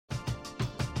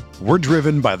We're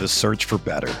driven by the search for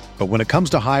better. But when it comes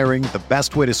to hiring, the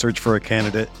best way to search for a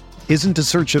candidate isn't to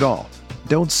search at all.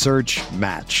 Don't search,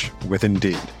 match with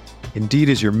Indeed. Indeed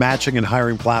is your matching and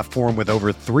hiring platform with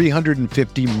over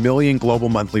 350 million global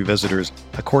monthly visitors,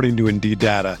 according to Indeed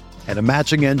data, and a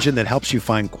matching engine that helps you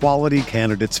find quality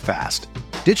candidates fast.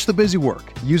 Ditch the busy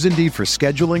work. Use Indeed for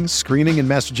scheduling, screening, and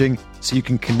messaging so you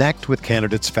can connect with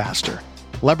candidates faster.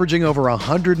 Leveraging over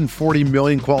 140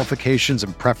 million qualifications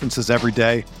and preferences every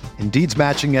day, Indeed's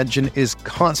matching engine is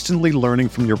constantly learning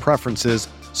from your preferences,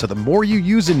 so the more you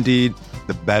use Indeed,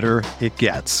 the better it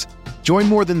gets. Join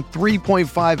more than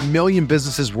 3.5 million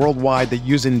businesses worldwide that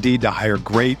use Indeed to hire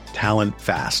great talent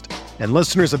fast. And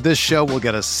listeners of this show will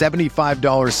get a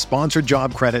 $75 sponsored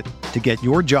job credit to get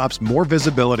your jobs more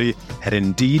visibility at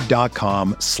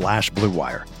Indeed.com/Blue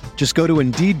Wire. Just go to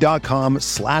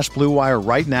Indeed.com/Blue Wire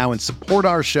right now and support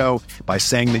our show by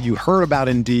saying that you heard about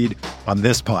Indeed on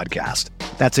this podcast.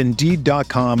 That's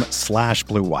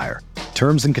Indeed.com/Blue Wire.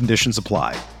 Terms and conditions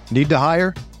apply. Need to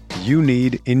hire? You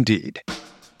need Indeed.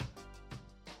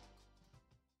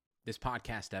 This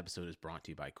podcast episode is brought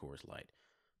to you by Coors Light.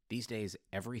 These days,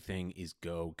 everything is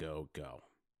go, go, go.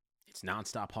 It's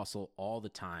nonstop hustle all the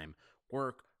time.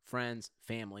 Work, friends,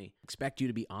 family, expect you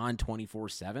to be on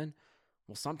 24/7.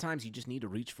 Well, sometimes you just need to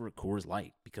reach for a Coors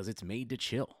Light because it's made to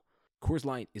chill. Coors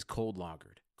Light is cold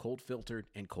lagered, cold filtered,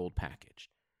 and cold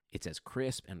packaged. It's as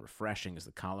crisp and refreshing as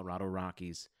the Colorado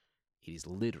Rockies. It is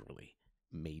literally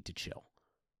made to chill.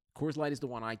 Coors Light is the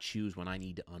one I choose when I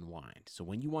need to unwind. So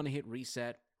when you want to hit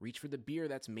reset, reach for the beer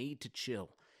that's made to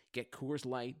chill. Get Coors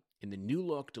Light in the new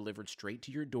look delivered straight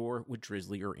to your door with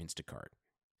Drizzly or Instacart.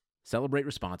 Celebrate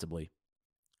responsibly.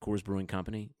 Coors Brewing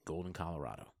Company, Golden,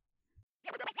 Colorado.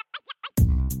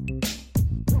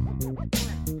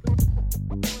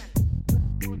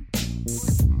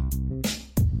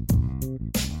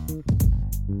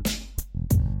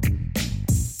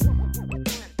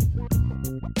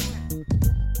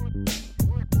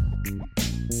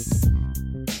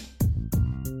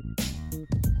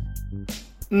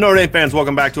 Notre Dame fans,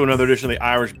 welcome back to another edition of the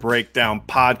Irish Breakdown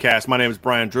podcast. My name is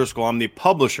Brian Driscoll. I'm the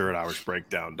publisher at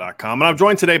irishbreakdown.com, and I'm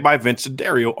joined today by Vince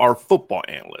D'Addario, our football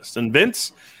analyst. And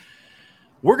Vince,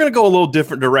 we're going to go a little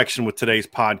different direction with today's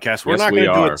podcast. We're not going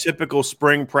to do a typical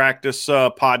spring practice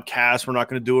podcast. We're not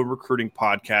going to do a recruiting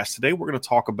podcast. Today, we're going to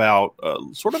talk about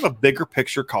sort of a bigger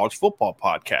picture college football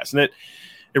podcast. And it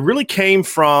really came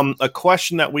from a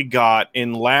question that we got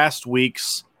in last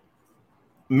week's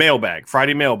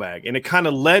Friday mailbag, and it kind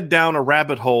of led down a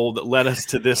rabbit hole that led us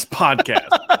to this podcast.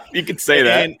 You could say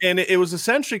that. And it was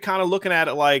essentially kind of looking at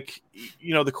it like,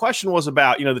 the question was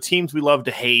about, the teams we love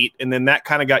to hate. And then that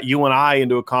kind of got you and I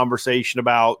into a conversation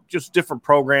about just different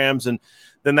programs. And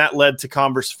then that led to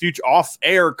future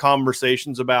off-air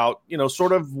conversations about,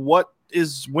 sort of when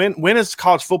is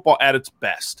college football at its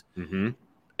best? Mm-hmm.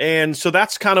 And so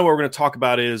that's kind of what we're going to talk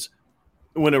about is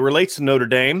when it relates to Notre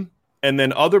Dame, and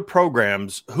then other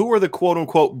programs, who are the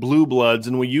quote-unquote blue bloods,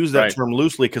 and we use that term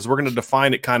loosely because we're going to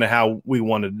define it kind of how we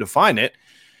want to define it.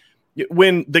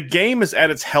 When the game is at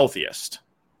its healthiest,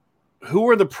 who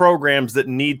are the programs that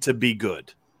need to be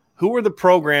good? Who are the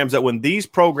programs that when these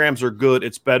programs are good,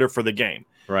 it's better for the game?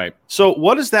 Right. So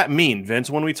what does that mean, Vince,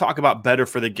 when we talk about better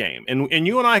for the game? And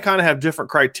you and I kind of have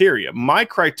different criteria. My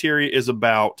criteria is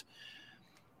about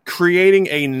creating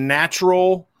a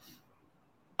natural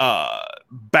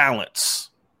balance.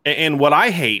 And what I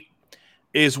hate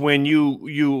is when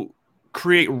you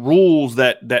create rules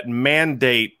that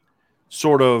mandate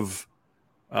sort of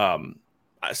I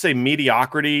say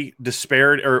mediocrity,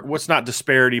 disparity, or what's not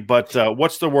disparity, but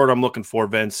what's the word I'm looking for,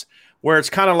 Vince? Where it's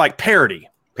kind of like parity.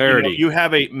 You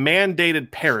have a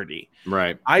mandated parity.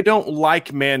 Right. I don't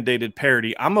like mandated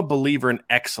parity. I'm a believer in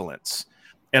excellence.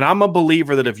 And I'm a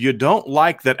believer that if you don't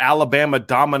like that Alabama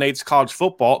dominates college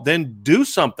football, then do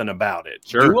something about it.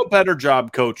 Sure. Do a better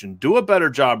job coaching. Do a better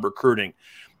job recruiting.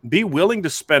 Be willing to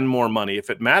spend more money if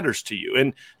it matters to you.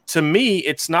 And to me,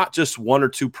 it's not just one or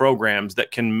two programs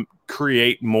that can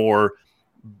create more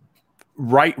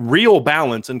real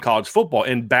balance in college football.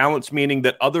 And balance meaning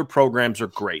that other programs are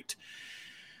great.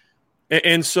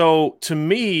 And so to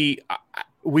me,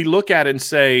 we look at it and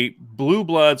say blue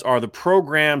bloods are the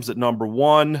programs that, number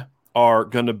one, are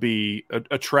going to be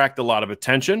attract a lot of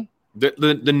attention.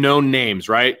 The known names,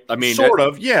 right? I mean, sort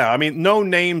of, yeah. I mean, known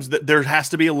names that there has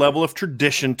to be a level of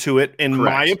tradition to it, in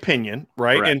my opinion,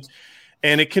 right? Correct.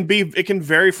 And it can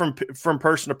vary from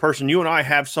person to person. You and I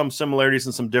have some similarities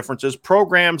and some differences.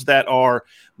 Programs that are,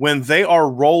 when they are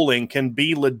rolling, can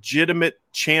be legitimate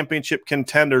championship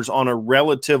contenders on a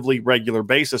relatively regular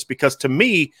basis. Because to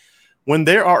me, when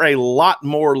there are a lot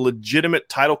more legitimate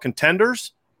title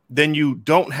contenders, then you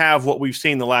don't have what we've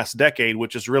seen the last decade,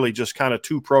 which is really just kind of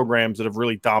two programs that have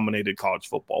really dominated college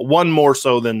football, one more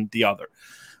so than the other.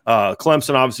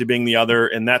 Clemson obviously being the other,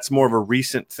 and that's more of a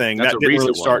recent thing. That didn't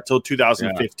really start till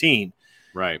 2015. Yeah.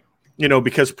 Right.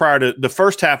 Because prior to the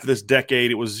first half of this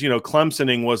decade, it was,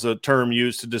 Clemsoning was a term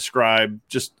used to describe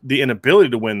just the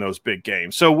inability to win those big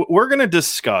games. So we're going to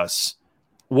discuss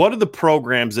what are the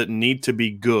programs that need to be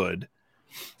good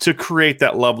to create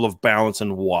that level of balance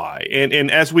and why. And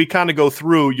as we kind of go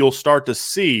through, you'll start to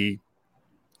see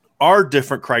our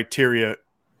different criteria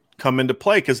come into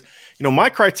play. Because, my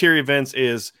criteria, Vince,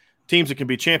 is teams that can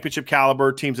be championship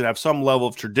caliber, teams that have some level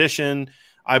of tradition.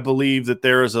 I believe that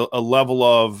there is a level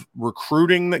of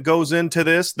recruiting that goes into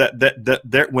this,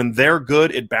 that when they're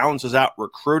good, it balances out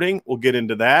recruiting. We'll get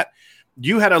into that.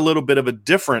 You had a little bit of a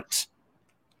different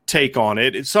take on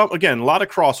it. It's again, a lot of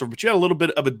crossover, but you had a little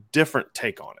bit of a different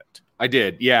take on it. I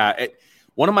did. Yeah.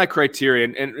 One of my criteria,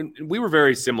 and we were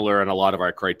very similar in a lot of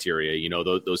our criteria,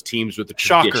 those teams with the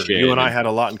Shocker. tradition. You and I had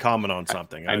a lot in common on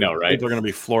something. I know, right? People are going to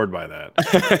be floored by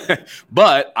that.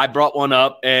 But I brought one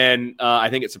up, and I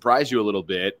think it surprised you a little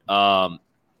bit. I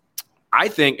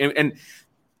think, and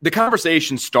the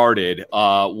conversation started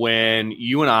when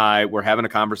you and I were having a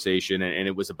conversation, and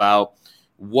it was about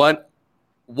what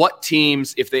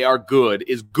teams, if they are good,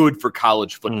 is good for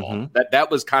college football. Mm-hmm. That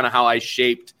was kind of how I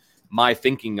shaped my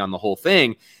thinking on the whole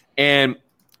thing. And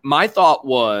my thought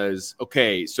was,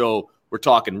 okay, so we're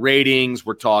talking ratings,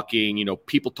 we're talking,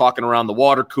 people talking around the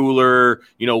water cooler,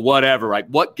 whatever, right?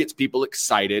 What gets people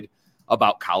excited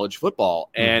about college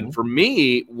football? Mm-hmm. And for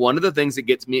me, one of the things that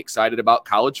gets me excited about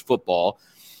college football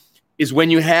is when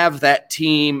you have that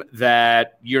team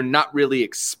that you're not really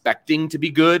expecting to be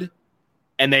good,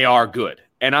 and they are good.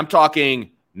 And I'm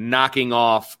talking knocking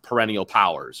off perennial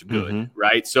powers good, mm-hmm.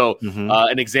 right? So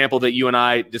an example that you and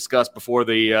I discussed before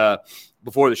the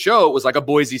show was like a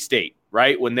Boise State,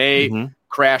 right? When they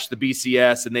crashed the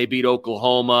BCS and they beat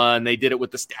Oklahoma, and they did it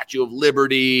with the Statue of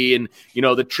Liberty and,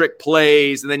 the trick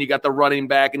plays, and then you got the running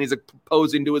back and he's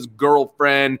proposing to his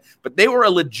girlfriend, but they were a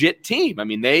legit team. I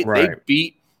mean, they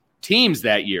beat teams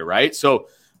that year, right? So,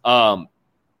 but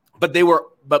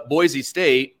Boise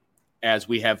State, as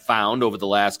we have found over the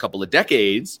last couple of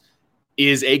decades,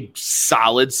 is a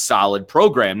solid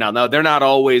program. Now they're not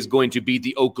always going to beat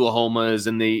the Oklahomas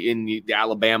and the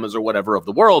Alabamas or whatever of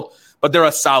the world, but they're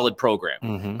a solid program.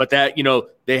 Mm-hmm. But that,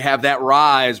 they have that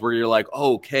rise where you're like,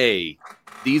 okay,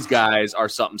 these guys are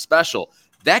something special.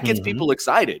 That gets people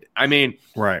excited. I mean,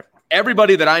 right.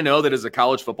 Everybody that I know that is a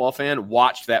college football fan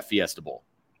watched that Fiesta Bowl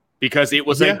because it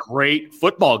was a great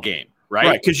football game.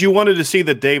 Right, because you wanted to see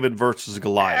the David versus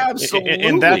Goliath.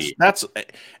 Absolutely,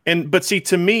 but see,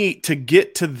 to me, to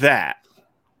get to that,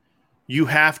 you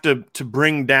have to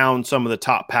bring down some of the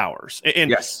top powers.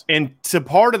 And to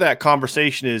part of that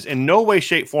conversation is, in no way,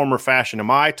 shape, form, or fashion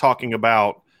am I talking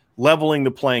about leveling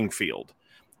the playing field.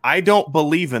 I don't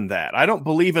believe in that. I don't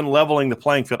believe in leveling the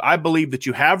playing field. I believe that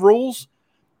you have rules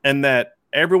and that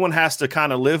everyone has to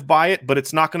kind of live by it, but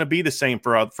it's not going to be the same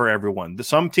for everyone.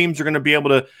 Some teams are going to be able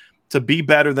to be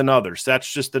better than others. That's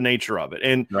just the nature of it.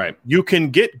 And you can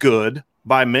get good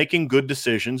by making good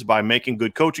decisions, by making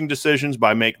good coaching decisions,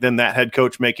 by then that head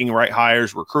coach making right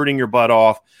hires, recruiting your butt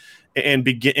off, and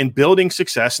building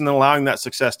success, and then allowing that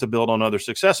success to build on other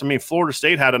success. I mean, Florida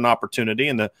State had an opportunity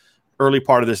in the early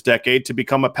part of this decade to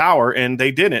become a power, and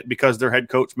they didn't because their head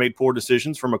coach made poor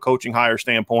decisions from a coaching hire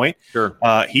standpoint. Sure.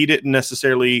 He didn't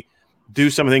necessarily do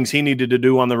some things he needed to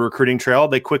do on the recruiting trail.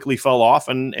 They quickly fell off,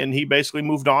 and he basically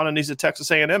moved on, and he's at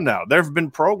Texas A&M now. There have been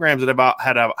programs that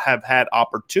have had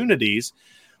opportunities,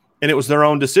 and it was their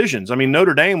own decisions. I mean,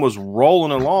 Notre Dame was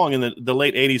rolling along in the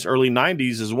late 80s, early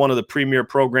 90s as one of the premier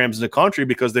programs in the country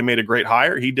because they made a great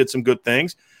hire. He did some good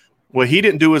things. Well, he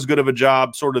didn't do as good of a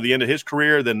job sort of the end of his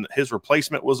career. Then his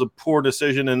replacement was a poor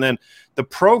decision, and then the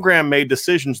program made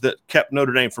decisions that kept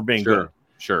Notre Dame from being good.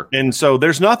 Sure. And so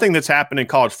there's nothing that's happened in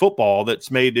college football that's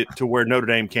made it to where Notre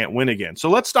Dame can't win again. So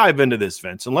let's dive into this,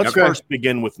 Vince, and let's first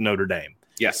begin with Notre Dame.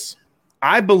 Yes.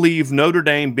 I believe Notre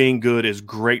Dame being good is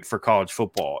great for college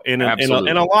football in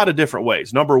a lot of different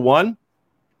ways. Number one,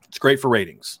 it's great for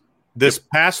ratings. This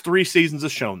past 3 seasons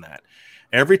has shown that.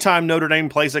 Every time Notre Dame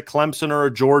plays at Clemson or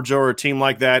a Georgia or a team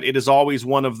like that, it is always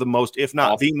one of the most, if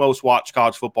not the most watched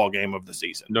college football game of the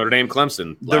season. Notre Dame,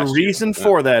 Clemson. The reason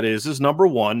for that is number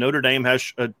one, Notre Dame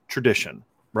has a tradition,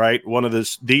 right? One of the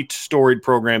storied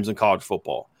programs in college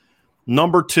football.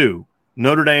 Number two,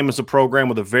 Notre Dame is a program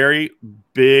with a very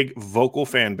big vocal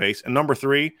fan base. And number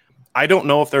three, I don't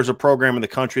know if there's a program in the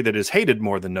country that is hated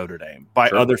more than Notre Dame by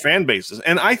other fan bases.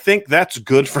 And I think that's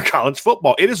good for college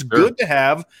football. It is good to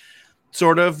have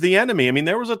sort of the enemy. I mean,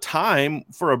 there was a time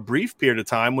for a brief period of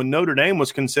time when Notre Dame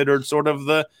was considered sort of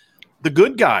the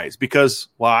good guys because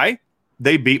why?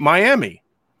 They beat Miami.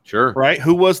 Sure. Right.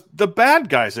 Who was the bad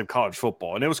guys in college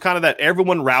football. And it was kind of that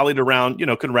everyone rallied around,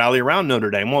 could rally around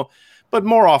Notre Dame. Well, but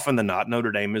more often than not,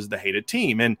 Notre Dame is the hated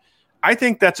team. And I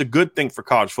think that's a good thing for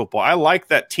college football. I like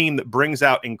that team that brings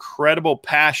out incredible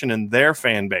passion in their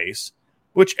fan base,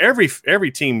 which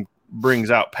every team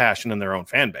brings out passion in their own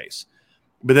fan base,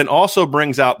 but then also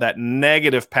brings out that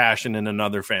negative passion in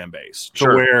another fan base to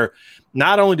where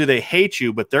not only do they hate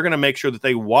you, but they're going to make sure that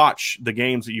they watch the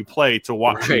games that you play to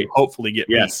watch you hopefully get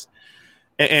beat.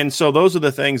 And so those are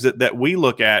the things that we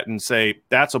look at and say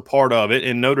that's a part of it.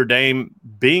 And Notre Dame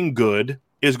being good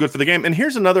is good for the game. And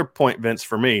here's another point, Vince,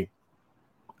 for me.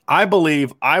 I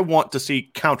believe I want to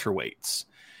see counterweights.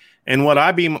 And what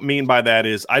I mean by that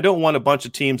is I don't want a bunch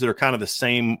of teams that are kind of the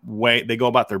same way. They go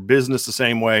about their business the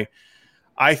same way.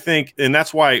 I think, and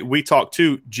that's why we talk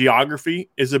too, geography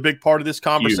is a big part of this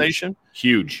conversation.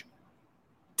 Huge.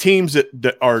 Teams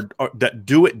that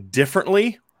do it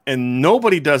differently, and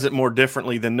nobody does it more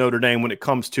differently than Notre Dame when it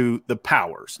comes to the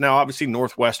powers. Now, obviously,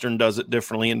 Northwestern does it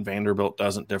differently, and Vanderbilt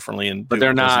does it differently, but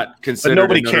they're not considered. But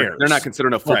nobody cares. They're not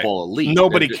considered a football elite.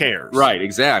 Nobody cares. Right?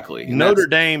 Exactly. And Notre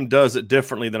Dame does it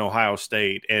differently than Ohio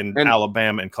State and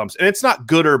Alabama and Clemson, and it's not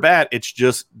good or bad. It's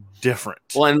just different.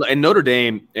 Well, and Notre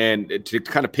Dame, and to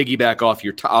kind of piggyback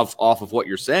off of what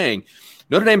you're saying,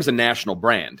 Notre Dame is a national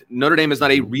brand. Notre Dame is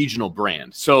not a regional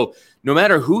brand. So no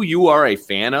matter who you are a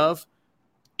fan of,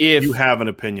 if you have an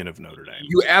opinion of Notre Dame,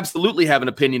 you absolutely have an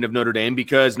opinion of Notre Dame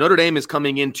because Notre Dame is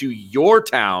coming into your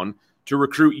town to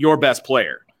recruit your best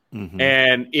player. Mm-hmm.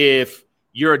 And if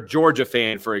you're a Georgia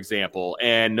fan, for example,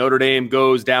 and Notre Dame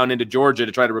goes down into Georgia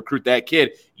to try to recruit that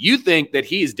kid, you think that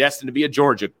he is destined to be a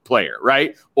Georgia player,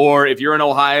 right? Or if you're in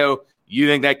Ohio, you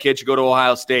think that kid should go to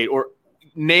Ohio State, or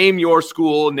name your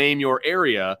school, name your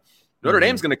area. Notre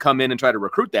Dame's going to come in and try to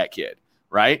recruit that kid,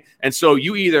 right? And so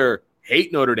you either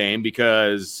hate Notre Dame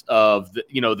because of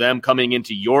them coming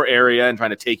into your area and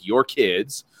trying to take your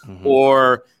kids,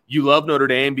 or you love Notre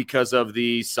Dame because of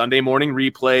the Sunday morning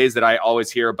replays that I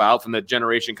always hear about from the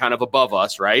generation kind of above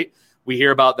us, right? We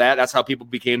hear about that. That's how people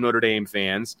became Notre Dame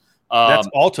fans. That's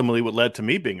ultimately what led to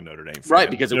me being a Notre Dame fan.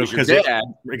 Right, because it was your dad.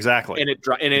 Exactly. And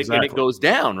it goes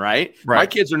down, right? My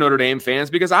kids are Notre Dame fans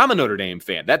because I'm a Notre Dame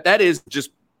fan. That is just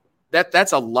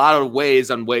that's a lot of ways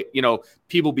on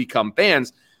people become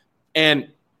fans. And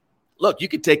look, you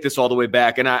could take this all the way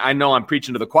back, and I know I'm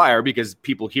preaching to the choir because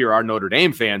people here are Notre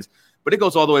Dame fans, but it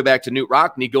goes all the way back to Knute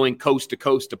Rockne going coast to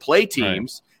coast to play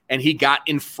teams, and he got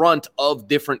in front of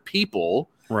different people,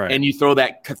 and you throw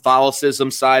that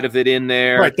Catholicism side of it in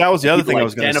there. Right, that was the other thing I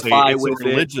was going to say. It's a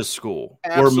religious school,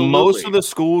 where most of the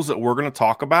schools that we're going to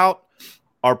talk about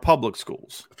are public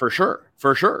schools. For sure.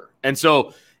 And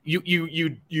so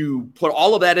you put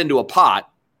all of that into a pot,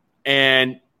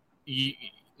 and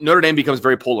Notre Dame becomes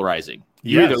very polarizing.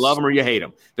 You either love them or you hate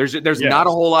them. There's not a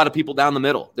whole lot of people down the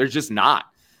middle. There's just not.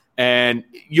 And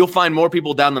you'll find more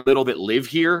people down the middle that live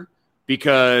here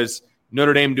because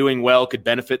Notre Dame doing well could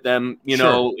benefit them,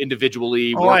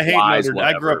 individually. Oh, I hate Notre Dame.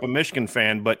 I grew up a Michigan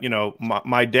fan, but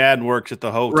my dad works at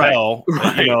the hotel,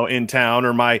 in town,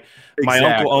 or my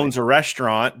uncle owns a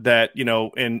restaurant that,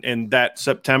 in that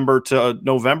September to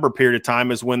November period of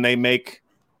time is when they make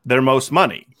their most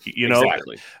money.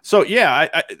 Exactly. So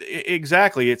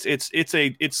exactly.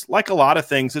 It's like a lot of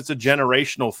things. It's a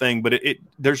generational thing, but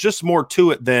there's just more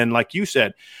to it than, like you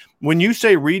said, when you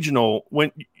say regional,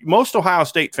 when most Ohio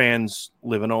State fans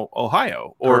live in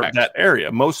Ohio or that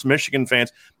area, most Michigan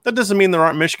fans, that doesn't mean there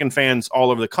aren't Michigan fans all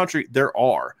over the country. There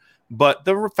are. But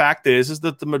the fact is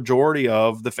that the majority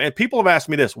of the fans, people have asked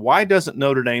me this, why doesn't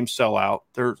Notre Dame sell out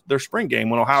their spring game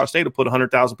when Ohio State will put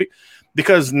 100,000 people?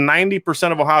 Because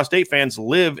 90% of Ohio State fans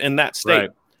live in that state. Right.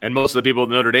 And most of the people at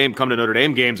Notre Dame come to Notre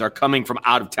Dame games are coming from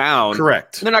out of town.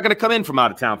 Correct. And they're not going to come in from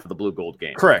out of town for the Blue Gold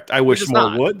game. Correct. I wish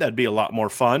more would. That'd be a lot more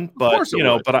fun. But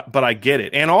but I get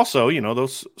it. And also,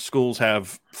 those schools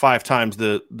have 5 times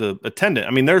the attendant.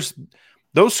 I mean, those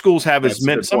schools have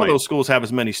some of those schools have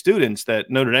as many students that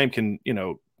Notre Dame can,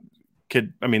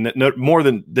 more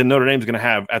than Notre Dame's going to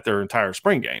have at their entire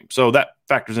spring game. So that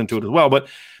factors into it as well.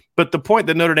 But the point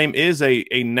that Notre Dame is a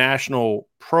national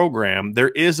program, there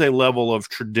is a level of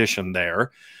tradition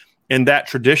there, and that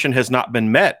tradition has not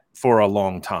been met for a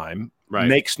long time. Right.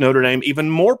 Makes Notre Dame even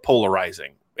more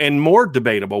polarizing and more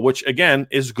debatable, which again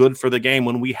is good for the game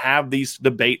when we have these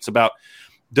debates about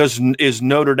is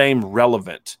Notre Dame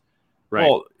relevant? Right.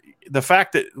 Well, the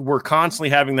fact that we're constantly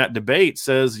having that debate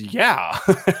says,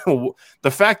 the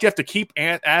fact you have to keep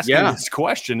asking this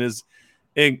question is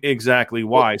exactly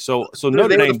why. So Notre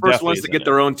they were Dame the first ones to get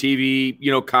their own TV,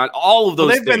 all of those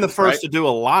they've things, been the first right? to do a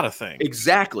lot of things.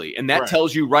 Exactly. And that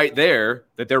tells you right there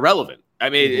that they're relevant. I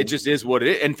mean, it just is what it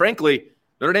is. And frankly,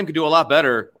 Notre Dame could do a lot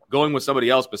better going with somebody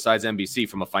else besides NBC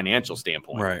from a financial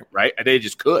standpoint. Right. They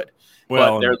just could.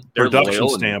 Well, but they're production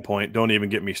standpoint, don't even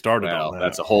get me started on that.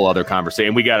 That's a whole other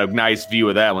conversation. We got a nice view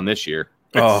of that one this year.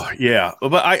 Oh, yeah.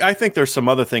 But I think there's some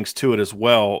other things to it as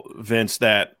well, Vince,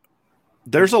 that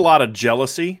there's a lot of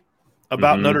jealousy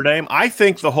about Notre Dame. I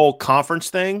think the whole conference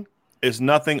thing is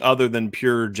nothing other than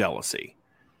pure jealousy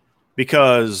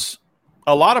because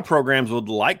a lot of programs would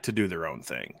like to do their own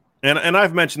thing. And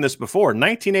I've mentioned this before.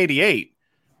 1988,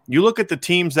 you look at the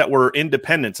teams that were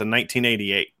independents in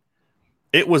 1988.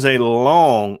 It was a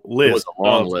long list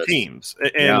of teams.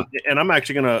 And I'm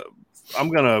actually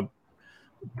gonna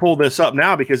pull this up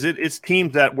now because it's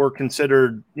teams that were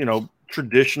considered,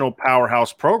 traditional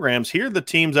powerhouse programs. Here are the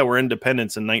teams that were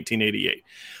independents in 1988.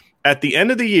 At the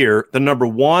end of the year, the number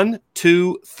 1,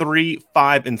 2, 3,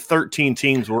 5, and 13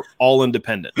 teams were all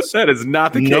independents. That is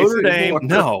not the case anymore.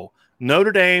 No.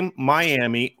 Notre Dame,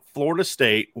 Miami, Florida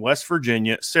State, West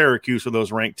Virginia, Syracuse were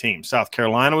those ranked teams. South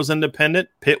Carolina was independent.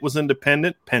 Pitt was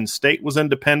independent. Penn State was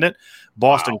independent.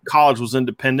 Boston College was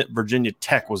independent. Virginia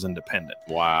Tech was independent.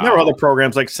 Wow. There were other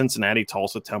programs like Cincinnati,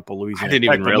 Tulsa, Temple, Louisiana. I didn't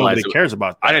even realize nobody cares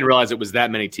about that. I didn't realize it was that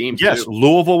many teams. Yes, too.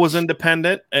 Louisville was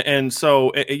independent. And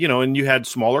so, and you had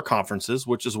smaller conferences,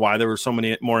 which is why there were so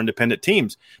many more independent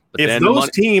teams. But if those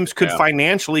teams could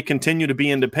financially continue to be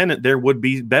independent, there would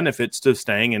be benefits to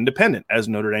staying independent, as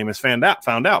Notre Dame has found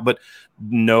out. But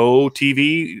no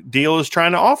TV deal is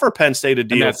trying to offer Penn State a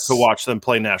deal to watch them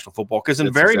play national football because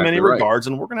in very many regards,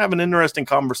 and we're going to have an interesting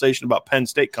conversation about Penn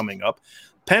State coming up,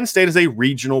 Penn State is a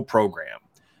regional program.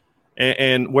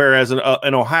 And whereas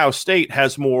an Ohio State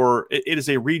has more, it is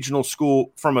a regional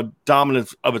school from a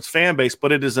dominance of its fan base,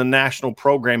 but it is a national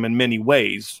program in many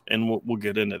ways, and we'll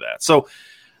get into that. So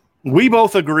we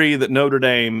both agree that Notre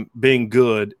Dame being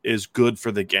good is good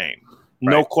for the game.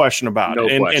 No question about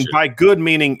it. And by good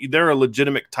meaning they're a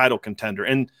legitimate title contender.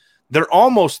 And they're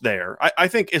almost there. I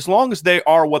think as long as they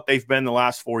are what they've been the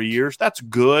last 4 years, that's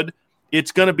good.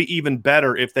 It's going to be even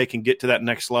better if they can get to that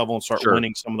next level and start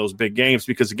winning some of those big games.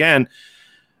 Because, again,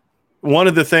 one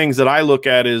of the things that I look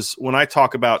at is when I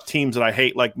talk about teams that I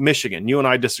hate, like Michigan. You and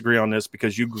I disagree on this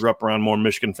because you grew up around more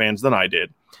Michigan fans than I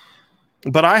did.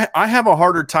 But I have a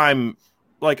harder time.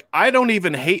 Like, I don't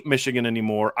even hate Michigan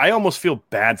anymore. I almost feel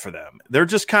bad for them. They're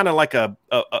just kind of like a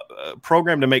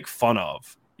program to make fun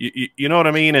of. You know what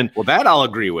I mean? And that I'll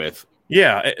agree with.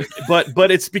 Yeah,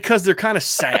 but it's because they're kind of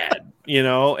sad,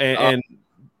 and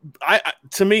I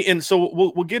to me, and so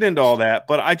we'll get into all that.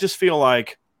 But I just feel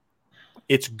like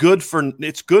it's good for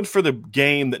the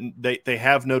game that they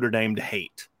have Notre Dame to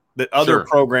hate. That other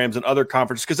programs and other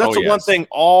conferences, because that's the one thing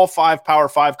all 5 Power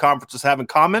 5 conferences have in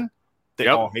common. They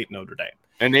all hate Notre Dame.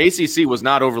 And the ACC was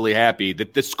not overly happy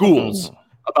that the schools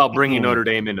about bringing Notre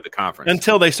Dame into the conference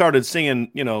until they started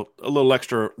seeing, a little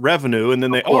extra revenue, and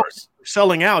then we're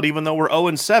selling out, even though we're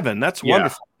 0-7. That's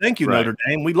wonderful. Thank you, Notre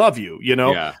Dame. We love you. Yeah,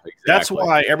 exactly. That's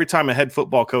why every time a head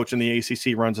football coach in the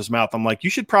ACC runs his mouth, I'm like, you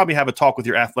should probably have a talk with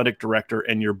your athletic director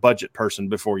and your budget person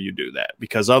before you do that,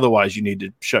 because otherwise you need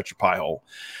to shut your pie hole.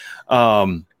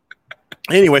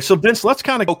 Anyway, so Vince, let's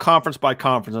kind of go conference by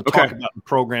conference and talk about the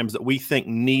programs that we think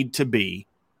need to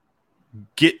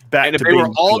get back and if to they being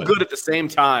were all good at the same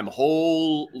time,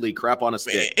 holy crap on a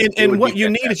stick. And what you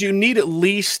need is you need at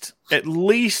least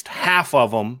half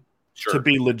of them to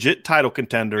be legit title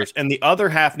contenders, and the other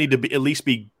half need to at least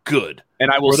be good.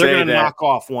 And I will say they're going to knock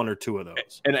off 1 or 2 of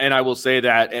those. And I will say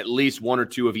that at least 1 or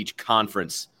 2 of each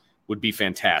conference would be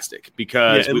fantastic,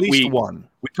 because at least one.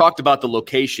 We talked about the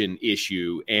location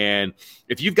issue, and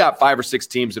if you've got 5 or 6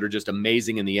 teams that are just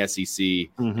amazing in the SEC,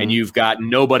 and you've got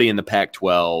nobody in the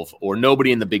Pac-12 or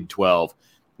nobody in the Big 12,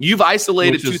 you've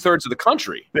isolated 2/3 of the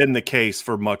country. Been the case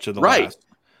for much of the last.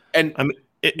 And I mean,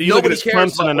 you look at this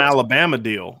Clemson and Alabama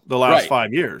deal the last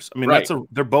 5 years. I mean,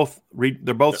 they're both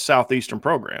southeastern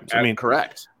programs. I mean,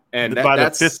 correct. And by the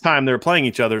 5th time they're playing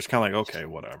each other, it's kind of like, okay,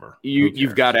 whatever.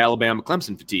 You've got Alabama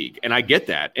Clemson fatigue, and I get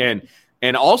that. And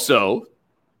also,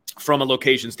 from a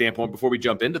location standpoint, before we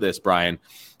jump into this, Brian,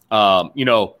 my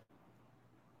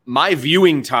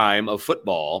viewing time of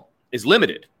football is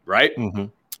limited, right? Mm-hmm.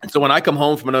 And so when I come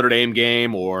home from a Notre Dame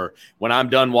game, or when I'm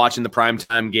done watching the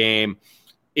primetime game,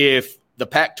 if the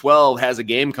Pac-12 has a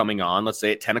game coming on, let's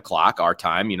say at 10 o'clock our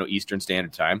time, Eastern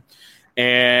Standard Time,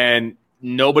 and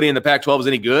nobody in the Pac-12 is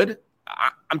any good,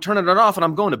 I'm turning it off and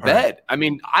I'm going to bed. I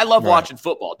mean, I love watching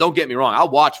football. Don't get me wrong. I'll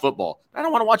watch football. I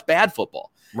don't want to watch bad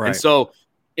football. Right. And so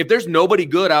if there's nobody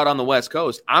good out on the West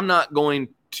Coast, I'm not going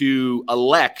to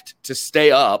elect to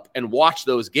stay up and watch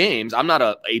those games. I'm not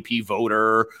a AP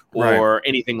voter or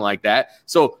anything like that.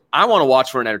 So I want to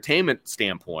watch for an entertainment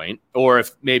standpoint, or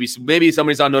if maybe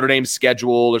somebody's on Notre Dame's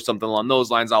schedule or something along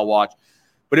those lines, I'll watch.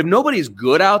 But if nobody's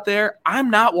good out there, I'm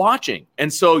not watching.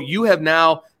 And so you have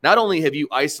now, not only have you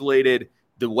isolated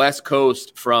the West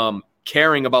Coast from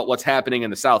caring about what's happening in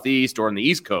the Southeast or in the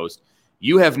East Coast,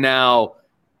 you have now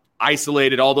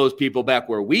isolated all those people back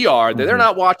where we are, that they're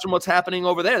not watching what's happening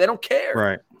over there. They don't care.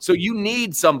 Right. So you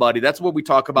need somebody. That's what we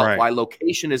talk about, why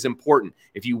location is important.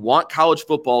 If you want college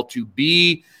football to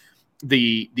be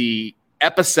the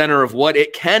epicenter of what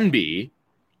it can be,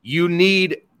 you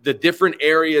need the different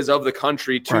areas of the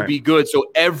country to be good. So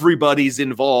everybody's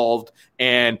involved.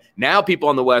 And now people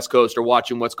on the West Coast are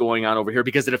watching what's going on over here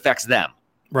because it affects them.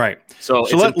 Right. So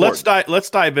let's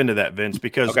dive into that, Vince,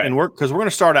 because we're going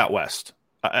to start out West.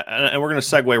 And we're going to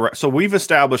segue. Right. So we've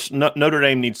established Notre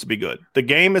Dame needs to be good. The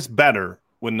game is better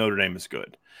when Notre Dame is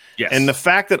good. Yes. And the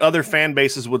fact that other fan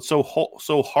bases would so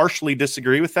harshly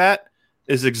disagree with that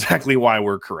is exactly why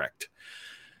we're correct.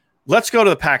 Let's go to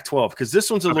the Pac-12, because this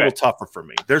one's a little tougher for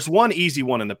me. There's one easy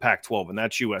one in the Pac-12, and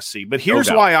that's USC. But here's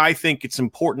why I think it's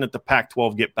important that the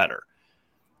Pac-12 get better.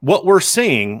 What we're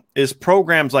seeing is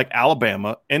programs like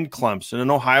Alabama and Clemson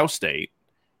and Ohio State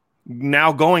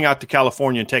now going out to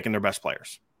California and taking their best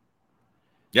players.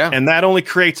 Yeah. And that only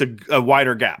creates a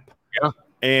wider gap. Yeah.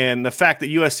 And the fact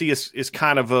that USC is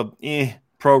kind of a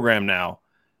program now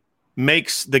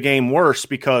makes the game worse,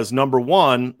 because number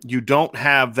one, you don't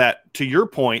have that, to your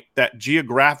point, that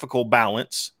geographical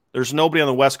balance. There's nobody on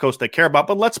the West Coast they care about.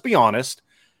 But let's be honest,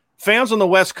 fans on the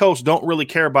West Coast don't really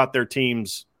care about their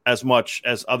teams as much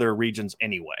as other regions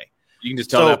anyway. You can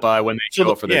just tell that by when they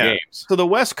show up for their games. So the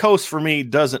West Coast for me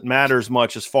doesn't matter as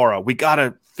much as far out. We got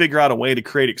to figure out a way to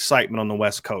create excitement on the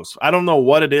West Coast. I don't know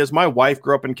what it is. My wife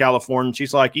grew up in California. And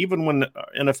she's like, even when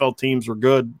NFL teams were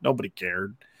good, nobody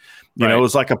cared. You know, it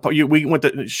was like we went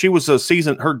to, she was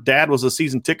her dad was a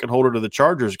season ticket holder to the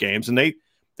Chargers games, and they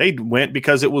went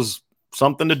because it was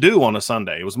something to do on a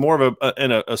Sunday. It was more of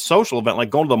a social event, like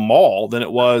going to the mall, than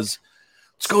it was,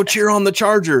 let's go cheer on the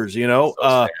Chargers, you know.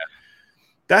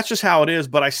 That's just how it is.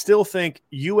 But I still think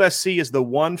USC is the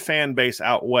one fan base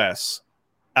out west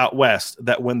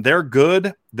that when they're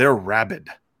good, they're rabid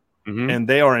and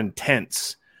they are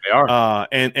intense. They are.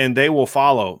 And they will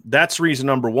follow. That's reason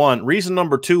number one. Reason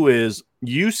number two is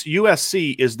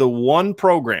USC is the one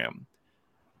program,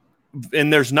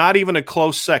 and there's not even a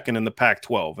close second in the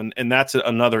Pac-12, and that's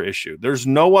another issue. There's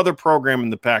no other program in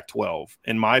the Pac-12,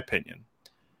 in my opinion,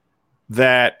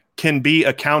 that can be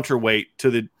a counterweight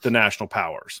to the national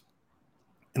powers.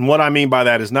 And what I mean by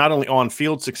that is not only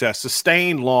on-field success,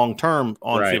 sustained long-term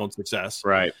on-field success,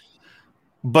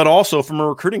 but also from a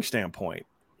recruiting standpoint.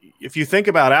 If you think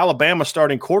about Alabama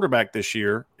starting quarterback this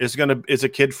year is a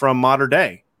kid from Mater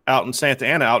Dei out in Santa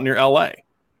Ana, out near LA.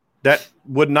 That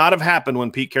would not have happened when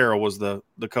Pete Carroll was the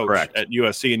coach at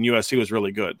USC, and USC was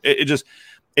really good. It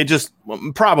just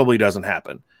probably doesn't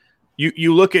happen.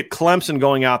 You look at Clemson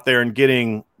going out there and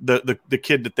getting the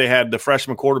kid that they had, the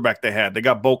freshman quarterback they had. They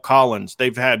got Bo Collins.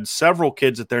 They've had several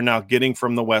kids that they're now getting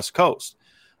from the West Coast.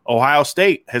 Ohio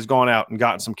State has gone out and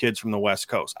gotten some kids from the West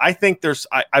Coast. I think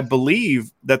I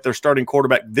believe that their starting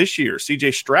quarterback this year,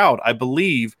 CJ Stroud, I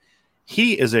believe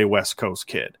he is a West Coast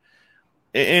kid.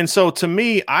 And so to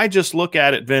me, I just look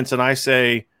at it, Vince, and I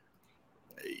say,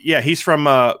 yeah, he's from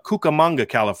Cucamonga,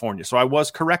 California. So I was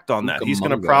correct on that. He's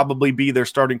going to probably be their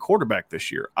starting quarterback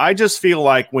this year. I just feel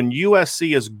like when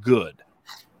USC is good,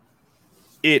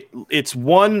 it's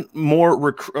one more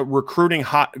recruiting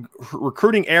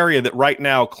area that right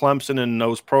now Clemson and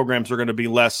those programs are going to be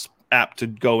less apt to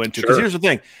go into. Because here's the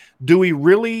thing. Do we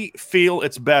really feel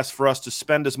it's best for us to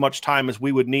spend as much time as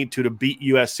we would need to beat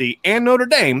USC and Notre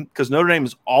Dame? Because Notre Dame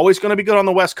is always going to be good on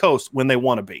the West Coast when they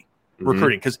want to be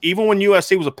recruiting. Because even when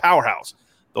USC was a powerhouse,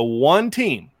 the one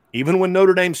team, even when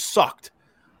Notre Dame sucked,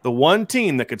 the one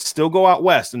team that could still go out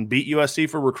west and beat USC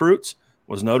for recruits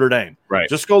was Notre Dame. Right.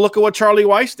 Just go look at what Charlie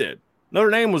Weiss did.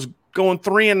 Notre Dame was going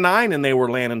 3-9, and they were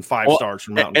landing 5 stars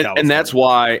from Mountain California. And that's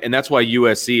why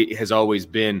USC has always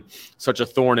been such a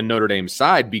thorn in Notre Dame's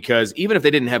side, because even if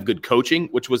they didn't have good coaching,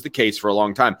 which was the case for a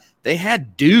long time, they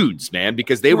had dudes, man,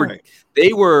 because they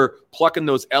were plucking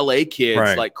those LA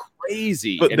kids like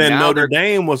crazy. But then Notre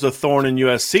Dame was a thorn in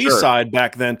USC's side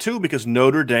back then too, because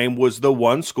Notre Dame was the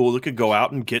one school that could go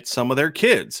out and get some of their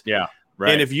kids. Yeah.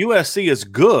 Right. And if USC is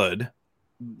good,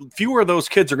 fewer of those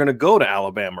kids are going to go to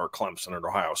Alabama or Clemson or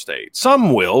Ohio State.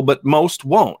 Some will, but most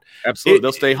won't. Absolutely.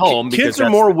 They'll stay home. Kids are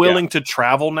more willing to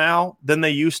travel now than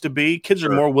they used to be. Kids are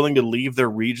more willing to leave their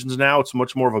regions now. It's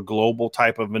much more of a global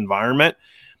type of environment.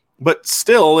 But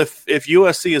still, if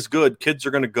USC is good, kids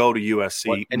are going to go to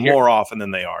USC more often than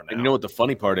they are now. And you know what the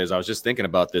funny part is? I was just thinking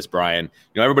about this, Brian.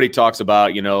 Everybody talks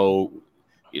about,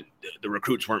 the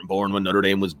recruits weren't born when Notre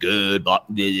Dame was good.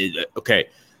 Okay.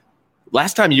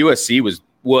 Last time USC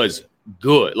was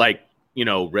good, like,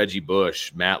 Reggie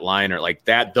Bush, Matt Leinart, like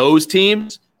that, those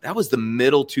teams, that was the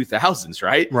middle 2000s,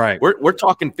 right? Right. We're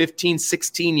talking 15,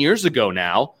 16 years ago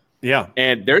now. Yeah.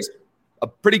 And there's a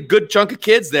pretty good chunk of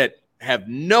kids that have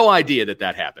no idea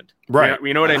that happened. Right.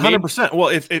 You know what I mean? 100%. Well,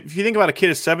 if you think about a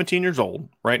kid is 17 years old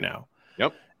right now.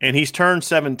 Yep. And he's turned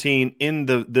 17 in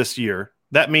this year.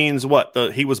 That means what?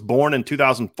 He was born in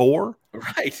 2004?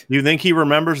 Right. You think he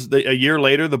remembers a year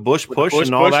later the Bush push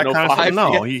and all that kind of stuff?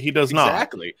 No, he does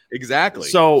not. Exactly.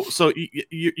 So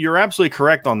you're absolutely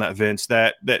correct on that, Vince,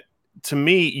 that to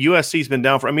me, USC's been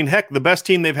down for – heck, the best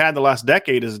team they've had the last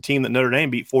decade is a team that Notre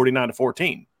Dame beat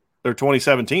 49-14, their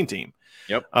 2017 team.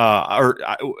 Yep. Or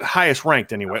highest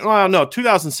ranked anyway. Well, no,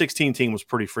 2016 team was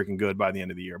pretty freaking good by the end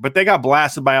of the year, but they got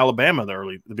blasted by Alabama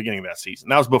the beginning of that season.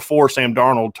 That was before Sam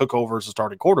Darnold took over as a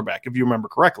starting quarterback, if you remember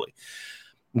correctly.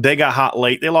 They got hot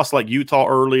late. They lost like Utah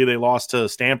early. They lost to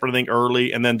Stanford, I think,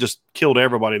 early, and then just killed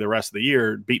everybody the rest of the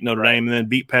year, beat Notre Dame, and then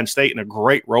beat Penn State in a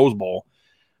great Rose Bowl.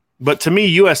 But to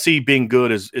me, USC being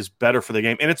good is better for the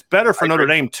game. And it's better for Notre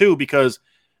Dame, too, because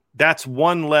that's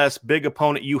one less big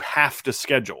opponent you have to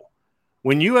schedule.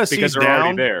 When USC's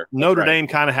down, Notre Dame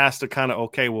kind of has to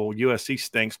okay, well, USC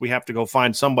stinks. We have to go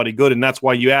find somebody good, and that's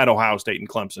why you add Ohio State and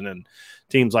Clemson and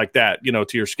teams like that, to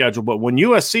your schedule. But when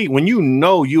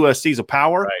USC's a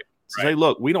power, say,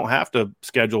 look, we don't have to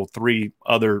schedule 3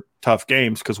 other tough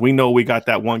games because we know we got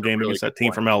that one game against that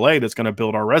team from LA that's going to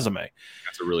build our resume.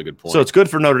 That's a really good point. So it's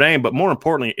good for Notre Dame, but more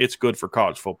importantly, it's good for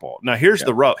college football. Now, here's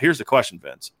the question,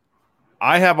 Vince.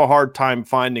 I have a hard time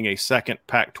finding a second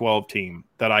Pac-12 team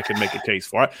that I can make a case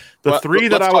for.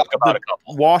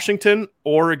 Washington,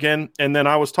 Oregon, and then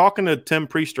I was talking to Tim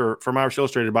Priester from Irish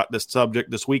Illustrated about this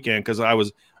subject this weekend because I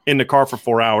was in the car for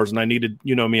 4 hours and I needed,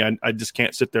 I just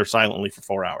can't sit there silently for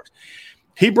 4 hours.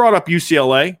 He brought up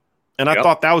UCLA, and I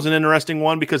thought that was an interesting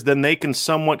one because then they can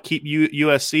somewhat keep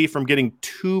USC from getting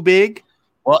too big.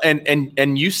 Well, and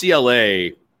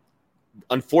UCLA –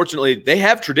 unfortunately, they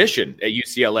have tradition at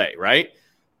UCLA, right?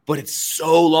 But it's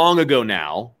so long ago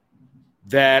now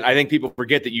that I think people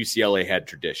forget that UCLA had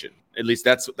tradition. At least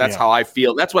that's how I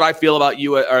feel. That's what I feel about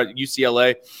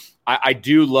UCLA. I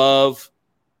do love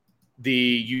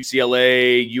the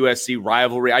UCLA USC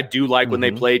rivalry. I do like when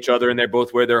they play each other and they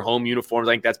both wear their home uniforms.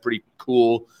 I think that's pretty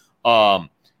cool.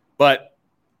 But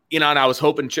and I was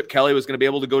hoping Chip Kelly was going to be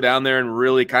able to go down there and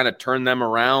really kind of turn them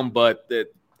around, but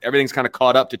everything's kind of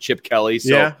caught up to Chip Kelly.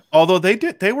 So. Yeah, although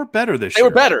they were better this year. They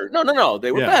were better. No.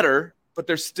 They were better, but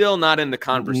they're still not in the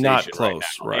conversation. Not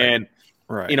close, right? And,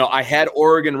 I had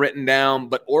Oregon written down,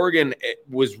 but Oregon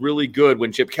was really good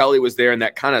when Chip Kelly was there in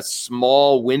that kind of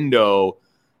small window.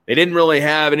 They didn't really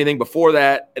have anything before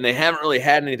that, and they haven't really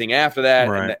had anything after that.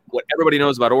 Right. And what everybody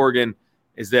knows about Oregon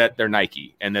is that they're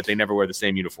Nike and that they never wear the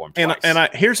same uniform twice. And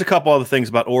here's a couple other things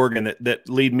about Oregon that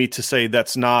lead me to say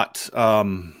that's not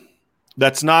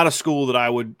a school that I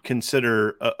would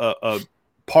consider a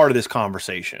part of this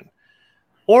conversation.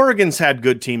 Oregon's had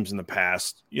good teams in the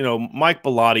past. Mike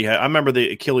Bellotti I remember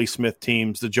the Achilles Smith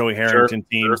teams, the Joey Harrington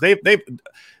teams. Sure. They've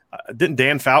didn't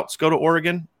Dan Fouts go to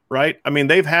Oregon, right?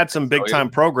 They've had some big time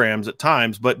programs at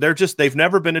times, but they've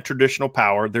never been a traditional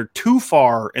power. They're too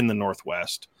far in the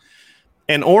Northwest.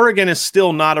 And Oregon is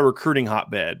still not a recruiting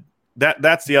hotbed.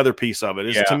 That's the other piece of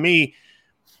it. To me,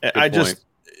 good I just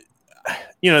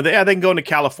they can go into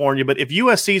California, but if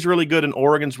USC is really good and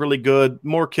Oregon's really good,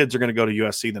 more kids are going to go to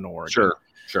USC than Oregon.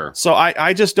 Sure. So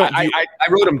I just don't. I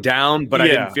wrote them down, but I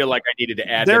didn't feel like I needed to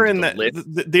add them to the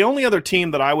list. The only other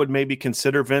team that I would maybe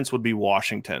consider, Vince, would be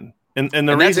Washington, and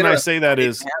the reason I say that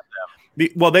is,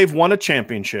 they've won a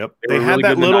championship. They had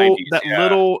really that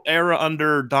little era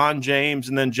under Don James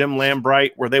and then Jim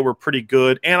Lambright where they were pretty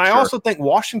good. And I also think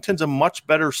Washington's a much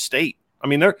better state.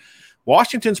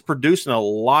 Washington's producing a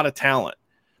lot of talent.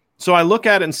 So I look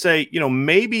at it and say,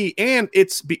 maybe, and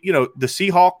it's, the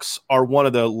Seahawks are one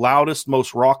of the loudest,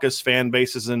 most raucous fan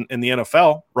bases in the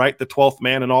NFL, right? The 12th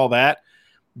man and all that.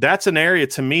 That's an area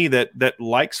to me that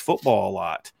likes football a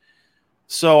lot.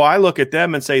 So I look at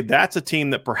them and say, that's a team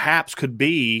that perhaps could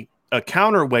be a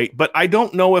counterweight, but I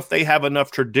don't know if they have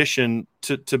enough tradition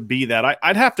to be that.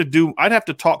 I'd have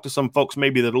to talk to some folks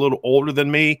maybe that are a little older than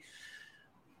me.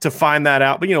 to find that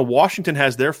out. But, Washington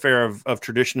has their fair of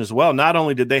tradition as well. Not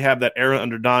only did they have that era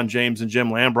under Don James and Jim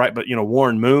Lambright, but,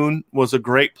 Warren Moon was a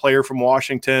great player from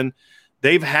Washington.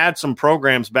 They've had some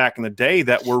programs back in the day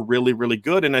that were really, really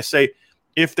good. And I say,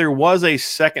 if there was a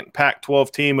second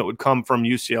Pac-12 team, it would come from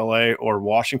UCLA or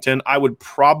Washington. I would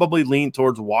probably lean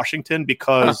towards Washington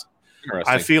because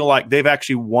I feel like they've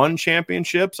actually won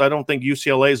championships. I don't think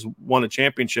UCLA's won a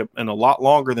championship in a lot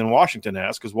longer than Washington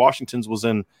has, because Washington's was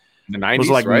in the 90s, it was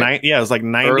like right? It was like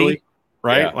 90, early,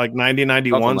 right? Yeah. Like 90,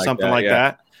 91, something like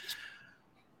that.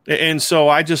 And so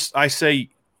I say,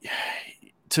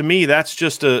 to me, that's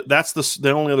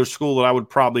the only other school that I would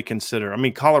probably consider. I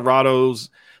mean, Colorado's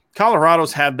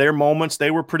had their moments.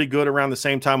 They were pretty good around the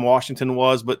same time Washington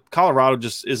was, but Colorado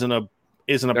just isn't a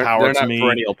power they're to not me.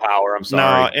 Perennial power. I'm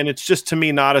sorry. No, and it's just, to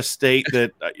me, not a state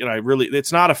that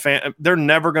it's not a fan. They're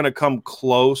never going to come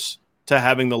close to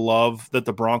having the love that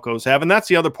the Broncos have, and that's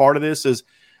the other part of this is,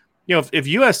 if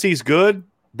USC's good,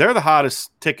 they're the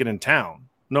hottest ticket in town,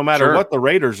 no matter what the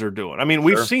Raiders are doing. I mean,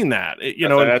 we've seen that.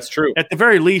 That's true. At the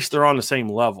very least, they're on the same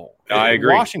level. I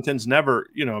agree. Washington's never,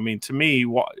 to me,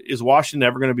 is Washington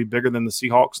ever going to be bigger than the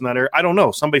Seahawks in that area? I don't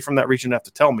know. Somebody from that region would have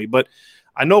to tell me, but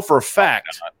I know for a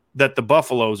fact that the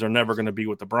Buffaloes are never going to be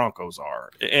what the Broncos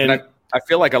are. And I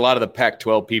feel like a lot of the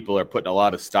Pac-12 people are putting a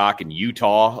lot of stock in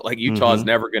Utah. Like Utah's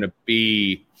never going to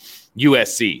be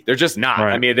USC. They're just not.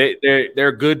 Right. I mean, they're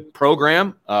a good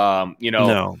program.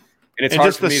 No. And it's hard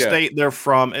just for the me state they're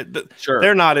from. Sure.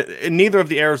 They're not. Neither of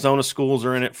the Arizona schools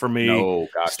are in it for me. No,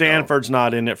 gosh, Stanford's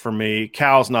not in it for me.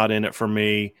 Cal's not in it for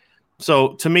me.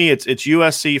 So to me, it's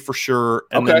USC for sure,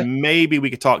 and then maybe we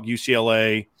could talk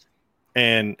UCLA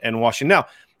and Washington. Now,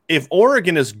 if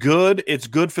Oregon is good, it's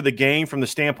good for the game from the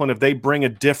standpoint of they bring a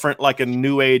different, like a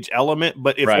new age element.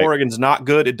 But if Oregon's not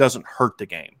good, it doesn't hurt the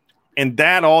game. And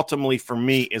that ultimately, for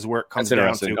me, is where it comes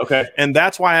down to. Okay. And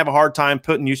that's why I have a hard time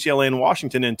putting UCLA and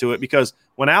Washington into it, because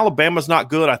when Alabama's not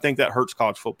good, I think that hurts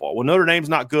college football. When Notre Dame's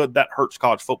not good, that hurts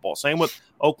college football. Same with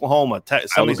Oklahoma,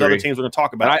 some of these other teams we're going to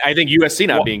talk about. I think USC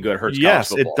not being good hurts college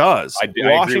football. Yes, it does. I agree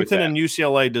with Washington that. and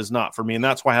UCLA does not for me, and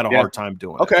that's why I had a hard time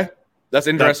doing it. Okay. That's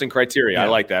interesting criteria. I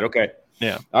like that. Okay.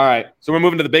 Yeah. All right. So we're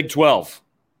moving to the Big 12.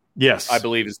 Yes. I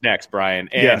believe is next, Brian.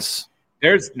 And yes.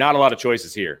 There's not a lot of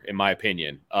choices here, in my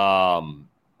opinion. There's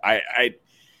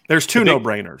two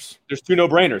no-brainers. There's two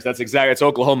no-brainers. That's exactly. It's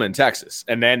Oklahoma and Texas,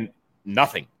 and then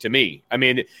nothing to me. I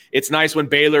mean, it's nice when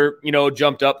Baylor,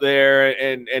 jumped up there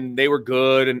and they were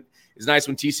good, and it's nice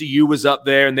when TCU was up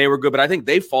there and they were good. But I think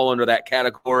they fall under that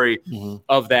category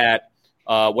of that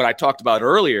what I talked about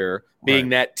earlier, being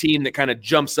that team that kind of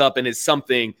jumps up and is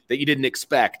something that you didn't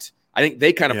expect. I think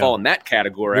they kind of fall in that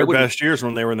category. Their best years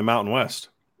when they were in the Mountain West.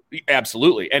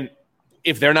 Absolutely, and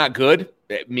if they're not good,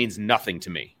 it means nothing to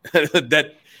me.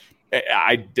 The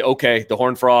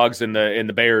Horned Frogs and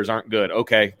the Bears aren't good.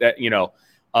 Okay,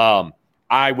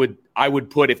 I would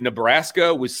put, if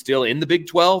Nebraska was still in the Big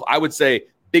 12, I would say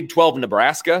Big 12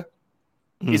 Nebraska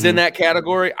is in that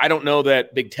category. I don't know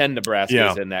that Big 10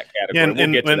 Nebraska is in that category.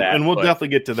 We'll get to that. And we'll definitely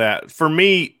get to that. For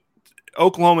me,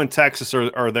 Oklahoma and Texas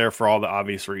are there for all the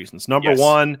obvious reasons. Number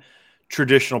one,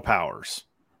 traditional powers,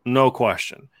 no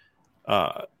question.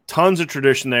 Tons of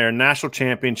tradition there, national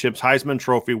championships, Heisman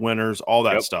Trophy winners, all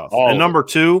that stuff. And number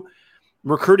two,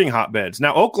 recruiting hotbeds.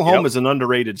 Now, Oklahoma is an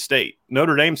underrated state.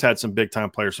 Notre Dame's had some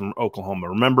big-time players from Oklahoma.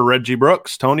 Remember Reggie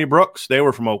Brooks, Tony Brooks? They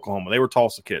were from Oklahoma. They were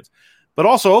Tulsa kids. But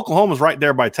also, Oklahoma's right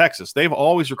there by Texas. They've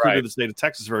always recruited the state of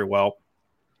Texas very well.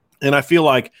 And I feel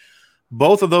like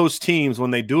both of those teams,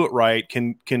 when they do it right,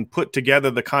 can put together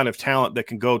the kind of talent that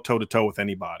can go toe-to-toe with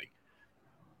anybody.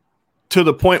 To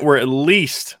the point where at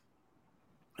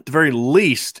the very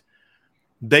least,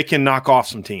 they can knock off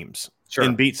some teams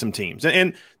and beat some teams.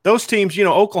 And those teams,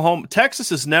 Oklahoma,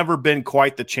 Texas has never been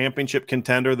quite the championship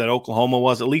contender that Oklahoma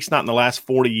was, at least not in the last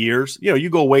 40 years. You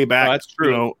go way back, that's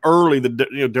true. Early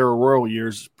Darrell Royal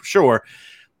years, for sure.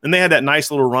 And they had that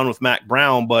nice little run with Mac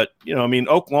Brown. But,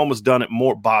 Oklahoma's done it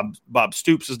more. Bob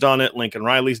Stoops has done it. Lincoln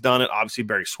Riley's done it. Obviously,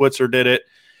 Barry Switzer did it.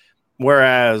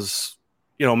 Whereas,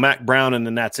 Mac Brown, and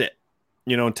then that's it.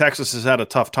 And Texas has had a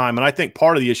tough time. And I think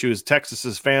part of the issue is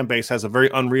Texas's fan base has a very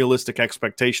unrealistic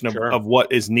expectation of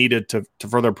what is needed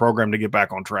for their program to get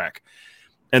back on track.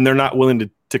 And they're not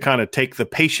willing to kind of take the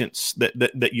patience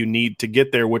that you need to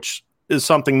get there, which is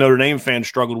something Notre Dame fans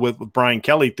struggled with Brian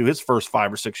Kelly through his first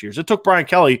 5 or 6 years. It took Brian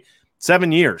Kelly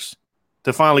 7 years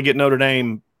to finally get Notre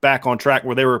Dame back on track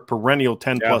where they were a perennial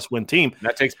 10-plus win team. And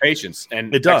that takes patience,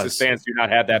 and Texas fans do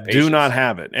not have that patience. Do not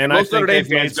have it. And most I think Notre Dame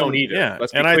fans don't either. Yeah.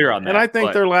 Let's be clear on that. And I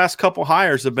think their last couple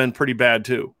hires have been pretty bad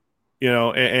too.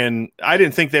 and I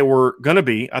didn't think they were going to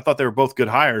be. I thought they were both good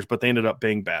hires, but they ended up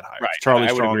being bad hires. Right. Charlie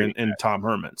Strong and Tom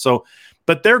Herman. So,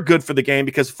 but they're good for the game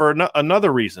because for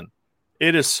another reason,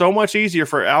 it is so much easier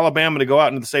for Alabama to go out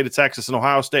into the state of Texas and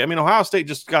Ohio State. I mean, Ohio State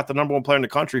just got the number one player in the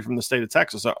country from the state of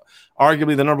Texas,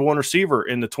 arguably the number one receiver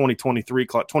in the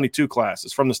 2022 class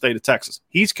is from the state of Texas.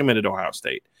 He's committed to Ohio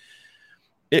State.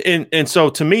 And so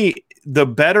to me, the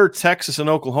better Texas and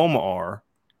Oklahoma are,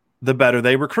 the better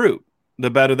they recruit.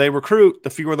 The better they recruit, the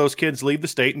fewer those kids leave the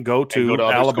state and go to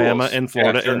Alabama and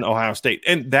Florida and Ohio State.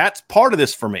 And that's part of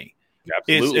this for me.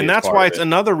 Absolutely. And that's why it's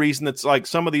another reason that's like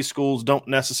some of these schools don't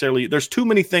necessarily – there's too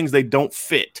many things they don't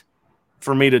fit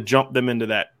for me to jump them into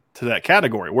that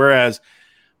category. Whereas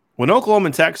when Oklahoma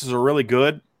and Texas are really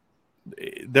good,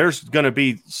 there's going to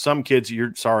be some kids you're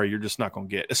just not going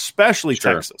to get, especially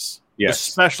Texas. Yes.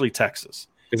 Especially Texas.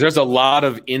 Because there's a lot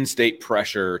of in-state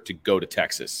pressure to go to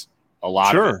Texas. A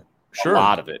lot of it. Sure. A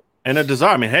lot of it. And a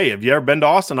desire. I mean, hey, have you ever been to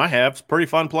Austin? I have. It's a pretty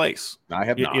fun place. I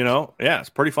have not. It's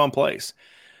a pretty fun place.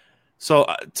 So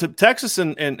to Texas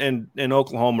and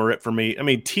Oklahoma are it for me. I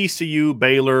mean, TCU,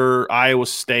 Baylor, Iowa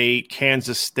State,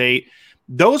 Kansas State,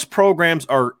 those programs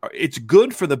it's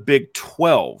good for the Big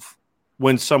 12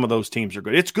 when some of those teams are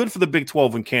good. It's good for the Big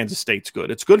 12 when Kansas State's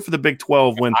good. It's good for the Big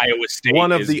 12 when Iowa State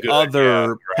one of the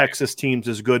other right. Texas teams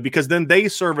is good, because then they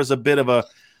serve as a bit of a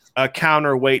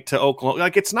counterweight to Oklahoma.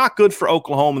 Like, it's not good for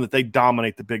Oklahoma that they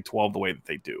dominate the Big 12 the way that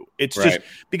they do. It's just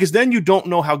because then you don't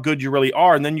know how good you really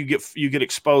are, and then you get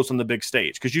exposed on the big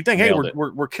stage because you think, hey,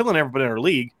 we're killing everybody in our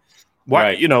league.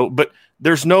 Why, but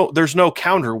there's no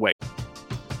counterweight.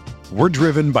 We're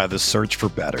driven by the search for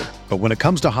better, but when it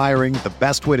comes to hiring, the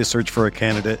best way to search for a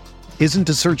candidate isn't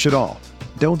to search at all.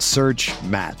 Don't search,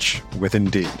 match with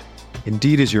Indeed.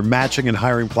 Indeed is your matching and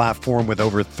hiring platform with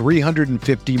over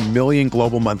 350 million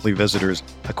global monthly visitors,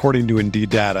 according to Indeed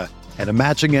data, and a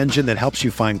matching engine that helps you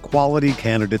find quality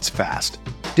candidates fast.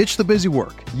 Ditch the busy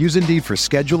work. Use Indeed for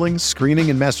scheduling, screening,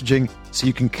 and messaging so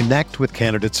you can connect with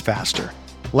candidates faster.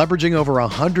 Leveraging over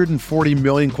 140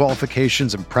 million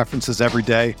qualifications and preferences every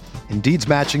day, Indeed's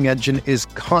matching engine is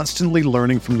constantly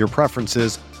learning from your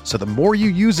preferences, so the more you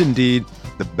use Indeed,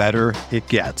 the better it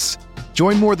gets.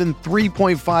 Join more than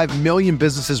 3.5 million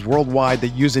businesses worldwide that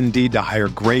use Indeed to hire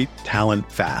great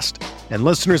talent fast. And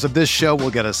listeners of this show will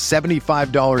get a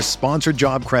 $75 sponsored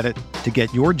job credit to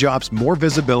get your jobs more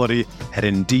visibility at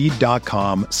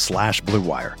Indeed.com/Blue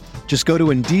Wire. Just go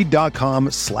to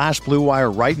Indeed.com/Blue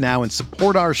Wire right now and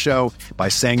support our show by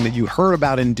saying that you heard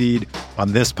about Indeed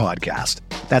on this podcast.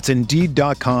 That's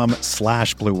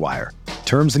Indeed.com/Blue Wire.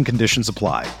 Terms and conditions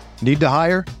apply. Need to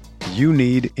hire? You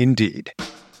need Indeed.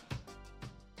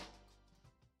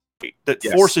 That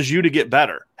forces you to get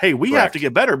better. Hey, we have to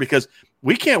get better because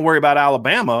we can't worry about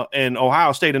Alabama and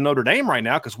Ohio State and Notre Dame right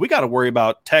now because we got to worry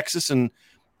about Texas and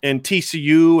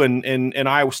TCU and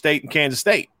Iowa State and Kansas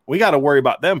State. We got to worry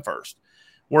about them first.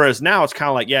 Whereas now it's kind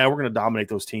of like, yeah, we're going to dominate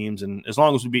those teams, and as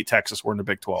long as we beat Texas, we're in the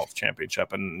Big 12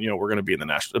 championship, and we're going to be in the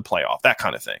national playoff, that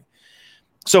kind of thing.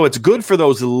 So it's good for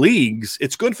those leagues.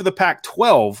 It's good for the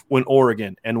Pac-12 when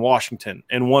Oregon and Washington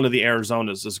and one of the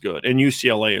Arizonas is good and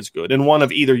UCLA is good and one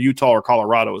of either Utah or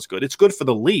Colorado is good. It's good for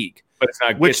the league, but it's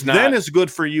not, which then is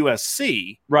good for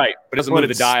USC. Right, but it doesn't move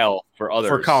the dial for others.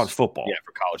 For college football. Yeah,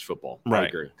 for college football. Right. I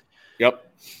agree.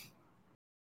 Yep.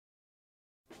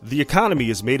 The economy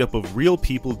is made up of real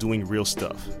people doing real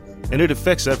stuff, and it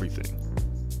affects everything.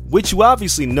 Which you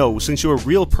obviously know since you're a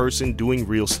real person doing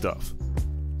real stuff.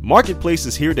 Marketplace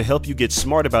is here to help you get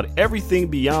smart about everything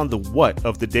beyond the what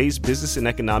of the day's business and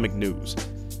economic news.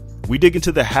 We dig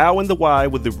into the how and the why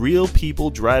with the real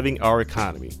people driving our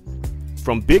economy.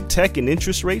 From big tech and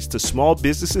interest rates to small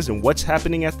businesses and what's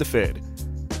happening at the Fed.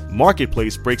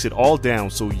 Marketplace breaks it all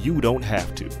down so you don't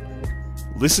have to.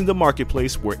 Listen to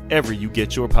Marketplace wherever you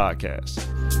get your podcasts.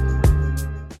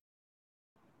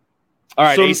 All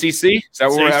right, so, ACC? Is that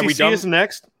where ACC we done? Is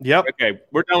next. Yep. Okay,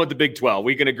 we're done with the Big 12.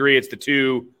 We can agree it's the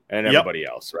two and everybody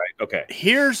else, right? Okay.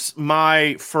 Here's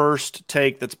my first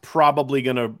take that's probably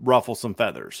going to ruffle some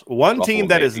feathers. One team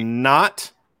that is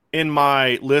not in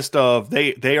my list of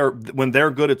they are when they're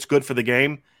good, it's good for the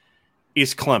game,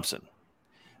 is Clemson.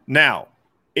 Now,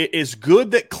 it is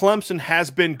good that Clemson has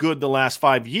been good the last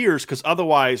 5 years because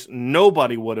otherwise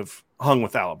nobody would have hung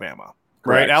with Alabama.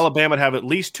 Correct. Right? Alabama would have at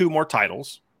least 2 more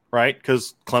titles. Right,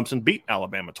 because Clemson beat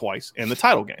Alabama twice in the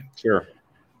title game. Sure.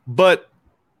 But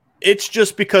it's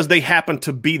just because they happen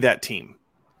to be that team.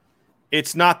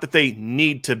 It's not that they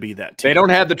need to be that team. They don't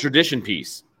have the tradition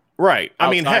piece. Right. I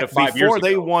mean, heck, before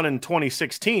they ago. won in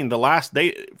 2016, the last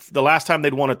time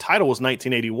they'd won a title was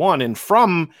 1981. And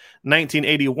from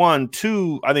 1981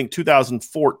 to, I think,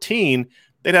 2014,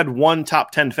 they'd had one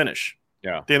top 10 finish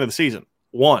at the end of the season.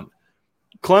 One.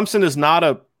 Clemson is not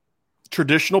a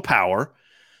traditional power.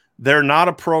 They're not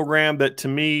a program that, to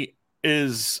me,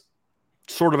 is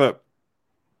sort of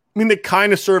they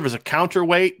kind of serve as a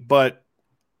counterweight, but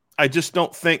I just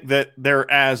don't think that they're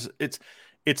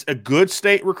it's a good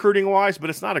state recruiting wise, but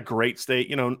it's not a great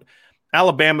state.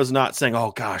 Alabama's not saying,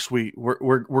 "Oh gosh,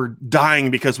 we're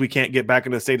dying because we can't get back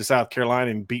into the state of South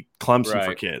Carolina and beat Clemson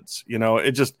for kids."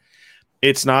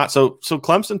 It's not. So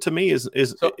Clemson to me is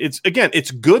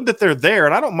it's good that they're there,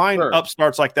 and I don't mind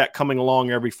upstarts like that coming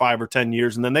along every 5 or 10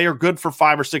 years, and then they are good for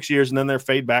 5 or 6 years, and then they're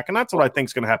fade back, and that's what I think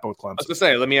is going to happen with Clemson. I was going to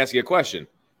say, let me ask you a question.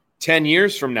 10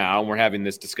 years from now, and we're having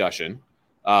this discussion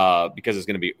because it's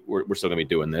going to be we're still going to be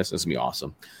doing this. It's going to be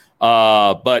awesome.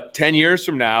 But 10 years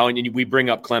from now, and we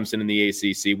bring up Clemson in the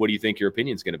ACC, what do you think your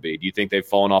opinion is going to be? Do you think they've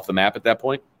fallen off the map at that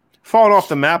point? Fallen off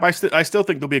the map. I still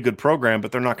think they'll be a good program,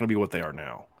 but they're not going to be what they are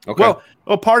now. Okay.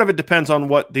 Well, part of it depends on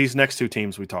what these next two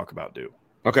teams we talk about do.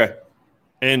 Okay.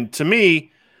 And to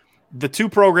me, the two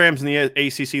programs in the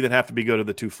ACC that have to be good are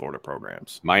the two Florida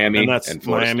programs, Miami and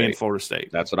Florida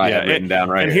State. That's what I have written down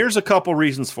right. And here's a couple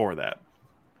reasons for that.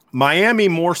 Miami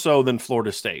more so than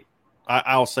Florida State.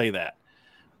 I'll say that.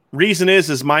 Reason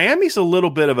is Miami's a little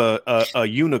bit of a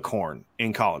unicorn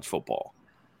in college football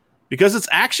because it's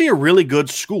actually a really good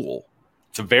school.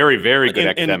 It's a very, very good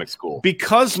academic school.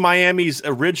 Because Miami's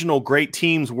original great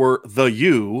teams were the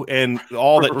U and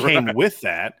all that came with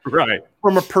that. Right.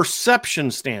 From a perception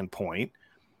standpoint,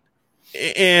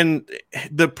 and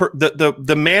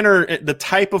the manner, the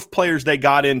type of players they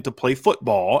got in to play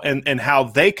football and how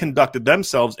they conducted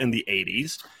themselves in the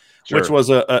 80s, which was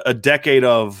a decade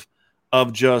of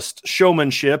just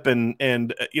showmanship and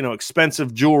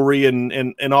expensive jewelry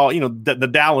and all, the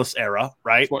Dallas era,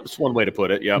 right? It's one way to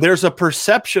put it. Yeah. There's a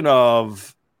perception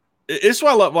of it's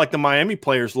why I love, like, the Miami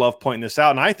players love pointing this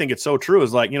out. And I think it's so true.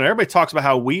 Is like, everybody talks about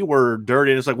how we were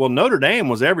dirty. And it's like, well, Notre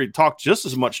Dame talked just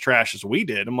as much trash as we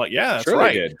did. I'm like, yeah, that's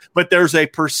right. But there's a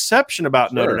perception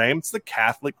about Notre Dame. It's the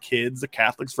Catholic kids, the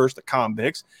Catholics versus the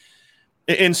convicts.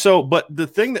 And so, but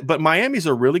Miami's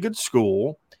a really good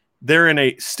school. They're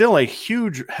in still a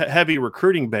huge, heavy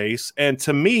recruiting base. And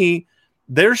to me,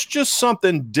 there's just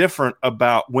something different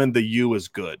about when the U is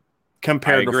good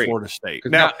compared to Florida State.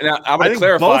 Now I want to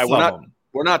clarify,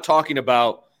 we're not talking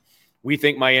about we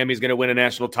think Miami's going to win a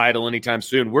national title anytime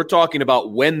soon. We're talking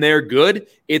about when they're good,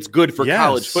 it's good for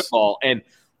college football. And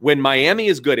when Miami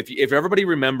is good, if everybody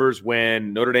remembers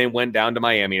when Notre Dame went down to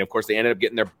Miami, and of course they ended up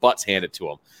getting their butts handed to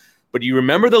them. But you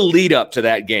remember the lead up to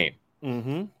that game.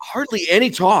 Mm-hmm. Hardly any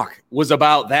talk was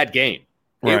about that game.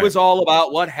 Right. It was all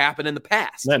about what happened in the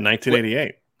past. Yeah,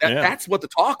 1988. That's what the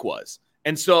talk was.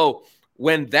 And so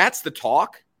when that's the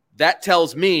talk, that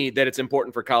tells me that it's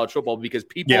important for college football because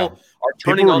people are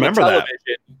turning on the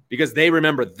television because they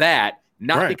remember that,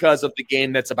 not because of the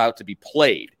game that's about to be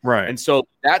played. Right. And so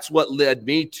that's what led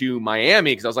me to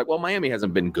Miami because I was like, well, Miami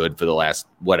hasn't been good for the last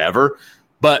whatever.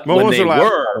 But when they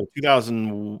were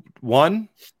 2001,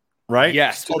 right?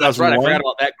 Yes, that's right. I forgot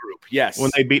about that group. Yes,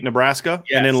 when they beat Nebraska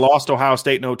and then lost Ohio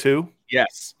State in 2002.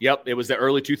 Yes, yep, it was the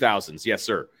early 2000s. Yes,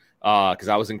 sir. Because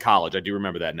I was in college, I do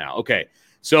remember that now. Okay,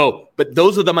 so but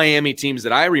those are the Miami teams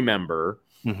that I remember,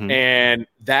 and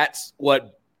that's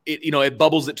what it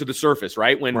bubbles it to the surface,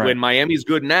 right? When Miami's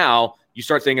good now, you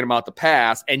start thinking about the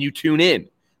past and you tune in.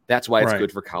 That's why it's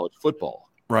good for college football,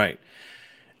 right?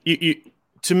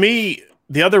 To me.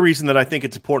 The other reason that I think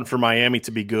it's important for Miami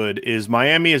to be good is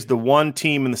Miami is the one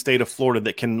team in the state of Florida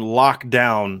that can lock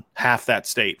down half that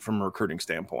state from a recruiting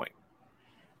standpoint.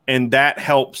 And that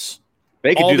helps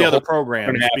all the other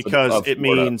programs because it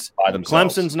means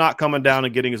Clemson's not coming down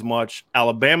and getting as much.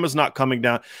 Alabama's not coming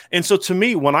down. And so to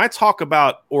me, when I talk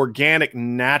about organic,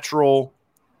 natural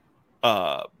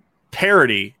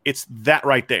parity, it's that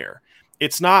right there.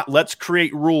 It's not let's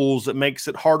create rules that makes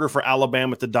it harder for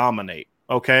Alabama to dominate,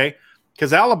 okay?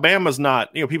 Because Alabama's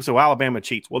not, people say, well, Alabama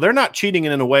cheats. Well, they're not cheating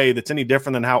in a way that's any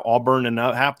different than how Auburn and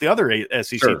half the other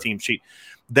SEC teams cheat.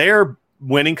 They're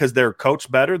winning because they're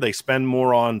coached better. They spend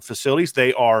more on facilities.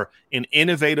 They are an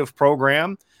innovative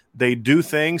program. They do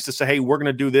things to say, hey, we're going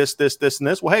to do this, this, this, and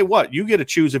this. Well, hey, what? You get to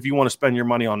choose if you want to spend your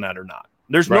money on that or not.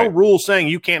 There's no rule saying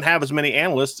you can't have as many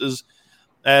analysts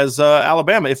as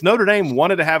Alabama. If Notre Dame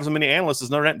wanted to have as many analysts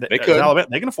as Alabama,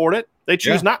 they can afford it. They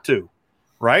choose not to.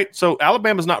 Right. So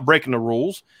Alabama's not breaking the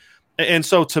rules. And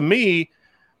so to me,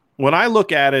 when I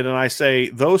look at it and I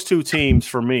say those two teams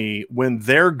for me, when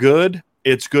they're good,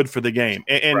 it's good for the game.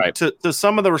 And to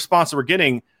some of the response that we're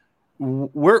getting,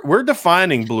 we're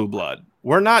defining blue blood.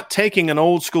 We're not taking an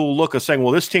old school look of saying,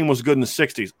 well, this team was good in the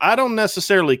 60s. I don't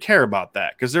necessarily care about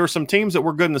that because there were some teams that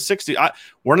were good in the 60s.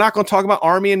 We're not going to talk about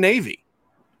Army and Navy,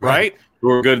 right? Who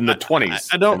were good in the 20s,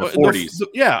 I don't, and the 40s.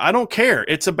 I don't care.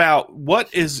 It's about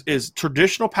what is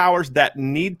traditional powers that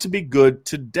need to be good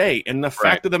today. And the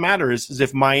fact of the matter is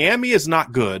if Miami is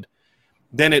not good,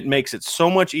 then it makes it so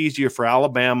much easier for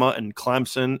Alabama and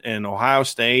Clemson and Ohio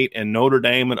State and Notre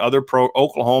Dame and other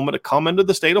Oklahoma to come into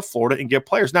the state of Florida and get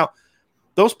players. Now,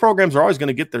 those programs are always going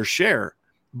to get their share,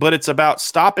 but it's about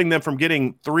stopping them from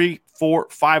getting 3, 4,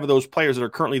 5 of those players that are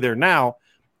currently there now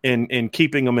and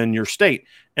keeping them in your state.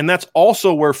 And that's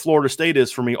also where Florida State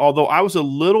is for me, although I was a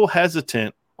little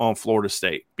hesitant on Florida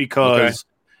State because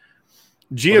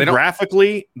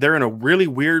geographically they're in a really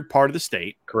weird part of the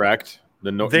state. Correct.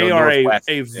 They are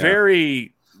a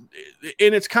very –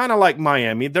 and it's kind of like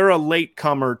Miami. They're a late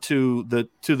comer to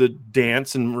the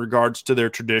dance in regards to their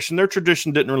tradition. Their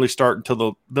tradition didn't really start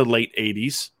until the late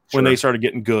 80s when they started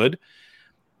getting good.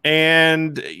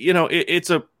 And,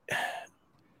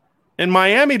 and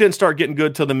Miami didn't start getting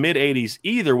good till the mid 80s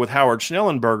either with Howard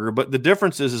Schnellenberger. But the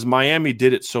difference is Miami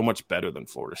did it so much better than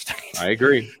Florida State. I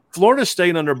agree. Florida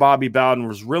State under Bobby Bowden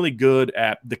was really good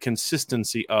at the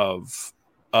consistency of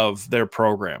their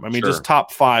program. I mean, just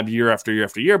top 5 year after year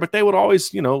after year, but they would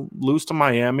always, lose to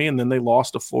Miami and then they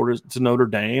lost to Notre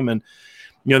Dame. And,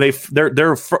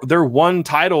 their one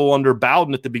title under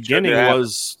Bowden at the beginning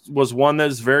was one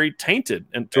that's very tainted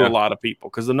to a lot of people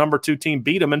because the number 2 team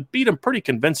beat them pretty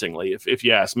convincingly, if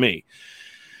you ask me.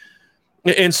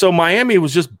 And so Miami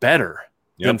was just better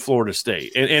than Florida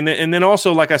State. And then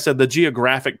also, like I said, the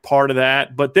geographic part of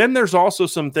that, but then there's also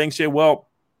some things here. Well,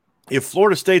 if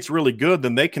Florida State's really good,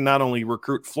 then they can not only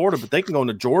recruit Florida, but they can go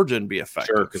into Georgia and be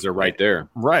effective. Sure, because they're right there.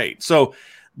 Right. So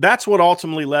that's what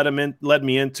ultimately led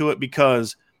me into it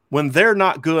because when they're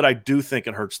not good, I do think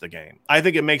it hurts the game. I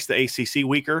think it makes the ACC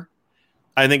weaker.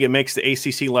 I think it makes the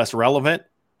ACC less relevant.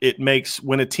 It makes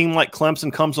when a team like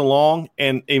Clemson comes along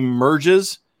and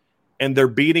emerges and they're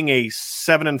beating a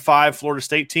 7-5 Florida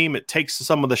State team, it takes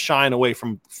some of the shine away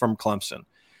from Clemson.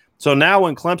 So now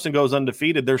when Clemson goes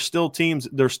undefeated, there's still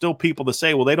people that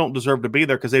say, well, they don't deserve to be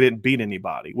there because they didn't beat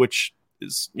anybody, which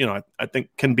is, I think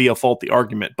can be a faulty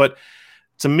argument. But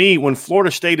to me, when Florida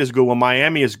State is good, when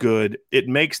Miami is good, it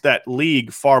makes that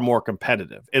league far more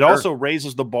competitive. It also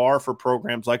raises the bar for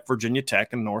programs like Virginia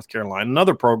Tech and North Carolina and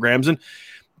other programs. And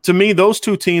to me, those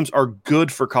two teams are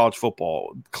good for college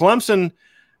football. Clemson,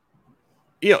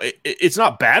 it's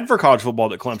not bad for college football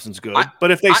that Clemson's good,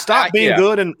 but if they stop being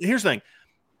good, and here's the thing,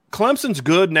 Clemson's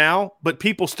good now, but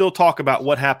people still talk about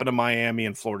what happened to Miami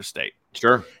and Florida State.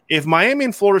 Sure. If Miami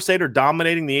and Florida State are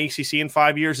dominating the ACC in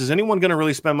 5 years, is anyone going to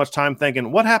really spend much time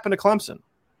thinking, what happened to Clemson?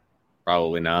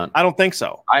 Probably not. I don't think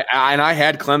so. I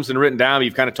had Clemson written down.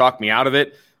 You've kind of talked me out of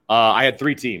it. I had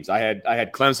 3 teams. I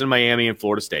had Clemson, Miami, and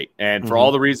Florida State. And for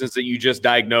all the reasons that you just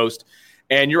diagnosed,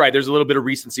 and you're right, there's a little bit of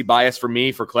recency bias for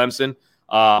me for Clemson.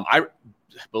 I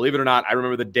believe it or not, I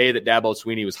remember the day that Dabo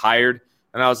Swinney was hired,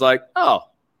 and I was like, oh,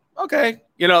 okay.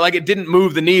 It didn't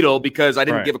move the needle because I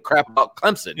didn't give a crap about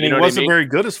Clemson. And he wasn't very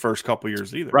good his first couple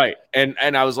years either. Right. And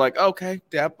I was like, okay,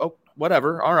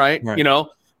 whatever. All right.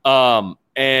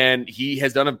 And he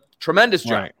has done a tremendous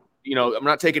job. Right. I'm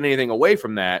not taking anything away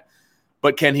from that,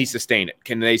 but can he sustain it?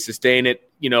 Can they sustain it,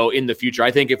 in the future?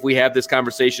 I think if we have this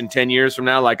conversation 10 years from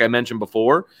now, like I mentioned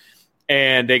before,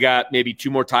 and they got maybe 2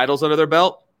 more titles under their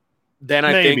belt, then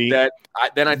I think that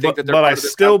they're. But I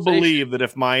still believe that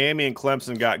if Miami and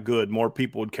Clemson got good, more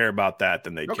people would care about that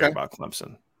than they'd care about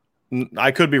Clemson.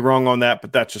 I could be wrong on that,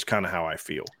 but that's just kind of how I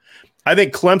feel. I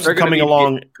think Clemson coming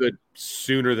along good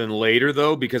sooner than later,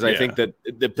 though, because I think that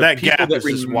the that people that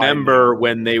remember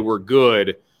when they were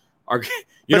good are.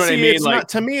 You know what I mean?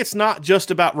 To me, it's not just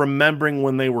about remembering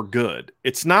when they were good.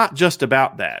 It's not just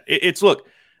about that. It's look,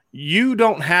 you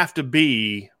don't have to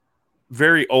be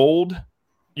very old.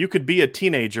 You could be a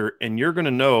teenager and you're going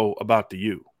to know about the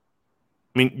U.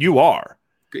 I mean, you are.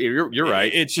 You're right.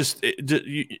 It's just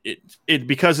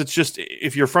because it's just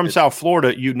if you're from South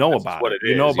Florida, you know about it.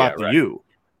 You know about the U.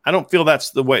 I don't feel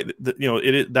that's the way that,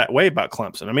 it is that way about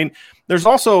Clemson. I mean, there's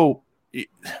also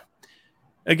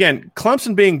again,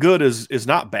 Clemson being good is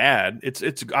not bad.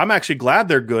 It's I'm actually glad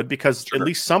they're good because at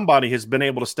least somebody has been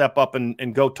able to step up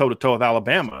and go toe to toe with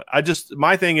Alabama.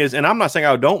 My thing is, and I'm not saying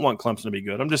I don't want Clemson to be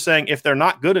good. I'm just saying if they're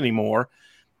not good anymore,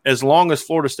 as long as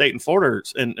Florida State and Florida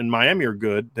and Miami are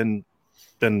good, then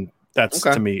that's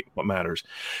to me what matters.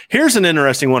 Here's an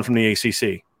interesting one from the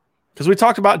ACC because we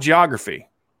talked about geography.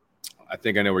 I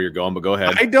think I know where you're going, but go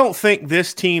ahead. I don't think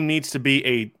this team needs to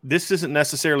be this isn't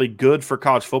necessarily good for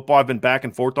college football. I've been back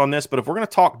and forth on this, but if we're going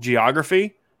to talk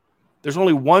geography, there's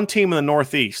only one team in the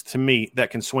Northeast to me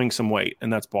that can swing some weight,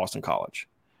 and that's Boston College.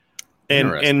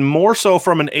 And more so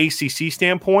from an ACC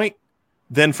standpoint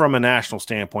than from a national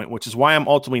standpoint, which is why I'm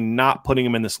ultimately not putting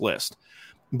them in this list.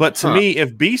 But to me,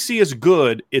 if BC is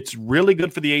good, it's really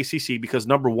good for the ACC because,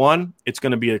 number one, it's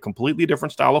going to be a completely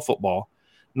different style of football.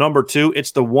 Number two,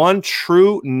 it's the one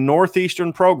true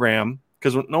Northeastern program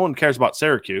because no one cares about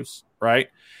Syracuse, right?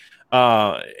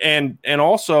 And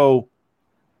also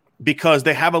because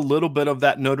they have a little bit of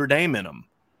that Notre Dame in them.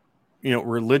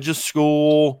 Religious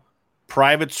school,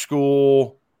 private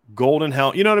school, golden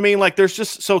hell. You know what I mean? Like there's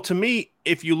just – so to me,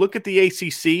 if you look at the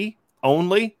ACC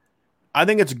only, I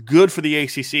think it's good for the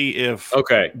ACC if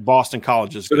Boston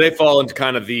College is good. So they fall into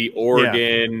kind of the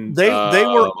Oregon They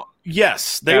were –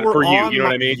 yes, they were for on you know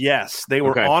what I mean? Yes, they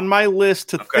were on my list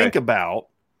to think about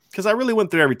because I really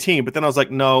went through every team, but then I was like,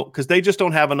 no, because they just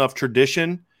don't have enough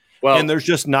tradition, and there's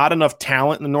just not enough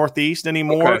talent in the Northeast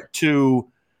anymore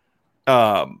to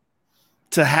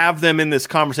have them in this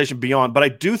conversation beyond. But I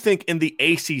do think in the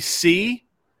ACC,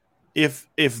 if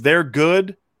they're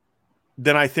good,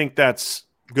 then I think that's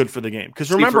good for the game.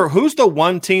 Because remember, who's the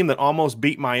one team that almost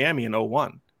beat Miami in 2001?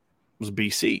 It was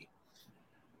BC.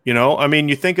 I mean,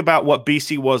 you think about what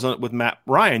BC was with Matt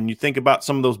Ryan. You think about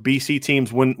some of those BC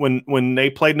teams when they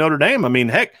played Notre Dame. I mean,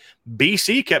 heck,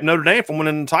 BC kept Notre Dame from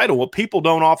winning the title. What people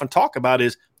don't often talk about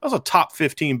is that was a top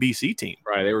 15 BC team.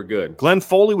 Right, they were good. Glenn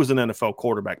Foley was an NFL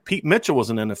quarterback. Pete Mitchell was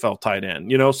an NFL tight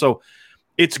end. So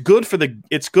it's good for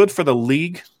the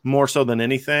league more so than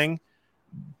anything.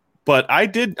 But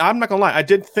I'm not gonna lie, I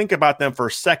did think about them for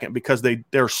a second because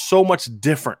they're so much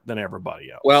different than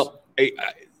everybody else. Well,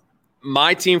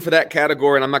 my team for that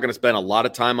category, and I'm not going to spend a lot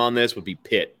of time on this, would be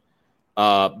Pitt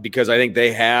because I think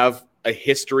they have a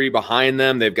history behind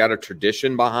them. They've got a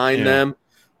tradition behind them.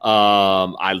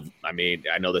 I mean,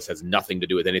 I know this has nothing to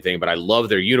do with anything, but I love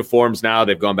their uniforms now.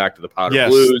 They've gone back to the powder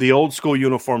blues. The old school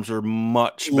uniforms are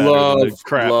much better than the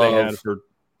crap they had for.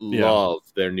 Love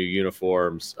their new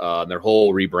uniforms, their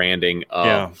whole rebranding.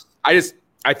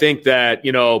 I think that,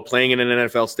 playing in an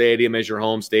NFL stadium as your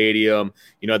home stadium,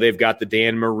 they've got the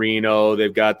Dan Marino,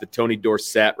 they've got the Tony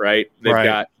Dorsett, right?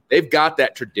 They've got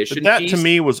that tradition. But that to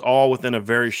me was all within a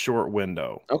very short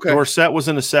window. Okay. Dorsett was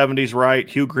in the 70s, right?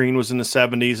 Hugh Green was in the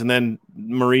 70s, and then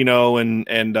Marino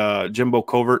and Jimbo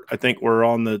Covert, I think, were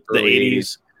on the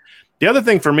 80s. The other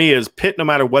thing for me is Pitt, no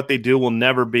matter what they do, will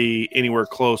never be anywhere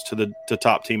close to the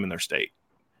top team in their state.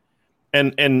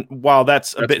 And while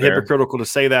that's a bit hypocritical to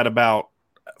say that about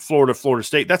Florida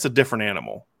State, that's a different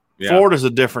animal. Yeah. Florida's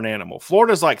a different animal.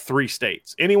 Florida's like 3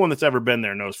 states. Anyone that's ever been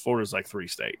there knows Florida's like 3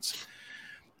 states.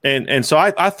 And so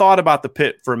I thought about the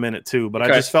Pitt for a minute too, but I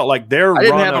just felt like I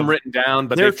didn't have them written down,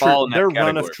 but they fall in that category. Their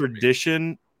run of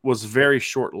tradition was very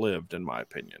short-lived, in my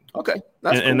opinion. Okay,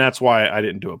 and that's why I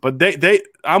didn't do it. But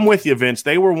I'm with you, Vince.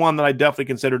 They were one that I definitely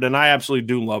considered, and I absolutely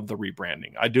do love the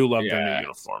rebranding. I do love their new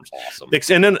uniforms. Awesome.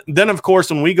 And then of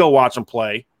course, when we go watch them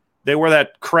play, they wear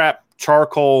that crap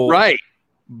charcoal,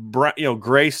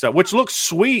 gray stuff, which looks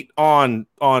sweet on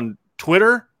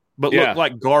Twitter, but look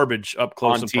like garbage up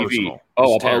close on and TV.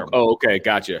 personal. Okay,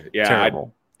 gotcha. Yeah,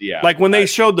 terrible. Like when they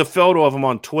showed the photo of them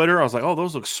on Twitter, I was like, oh,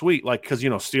 those look sweet. Like, because,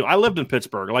 Steel, I lived in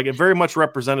Pittsburgh. Like, it very much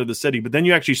represented the city. But then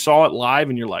you actually saw it live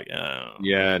and you're like, oh.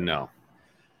 Yeah, no.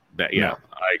 I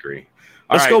agree.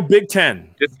 Let's go Big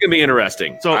Ten. It's going to be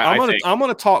interesting. So I'm going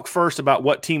to talk first about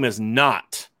what team is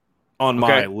not on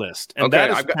my list. And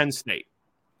that is Penn State.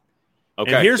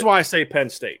 Okay. And here's why I say Penn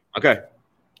State. Okay.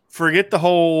 Forget the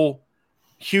whole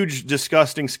huge,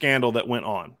 disgusting scandal that went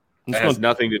on. It has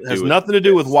nothing to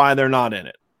do with why they're not in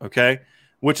it. Okay,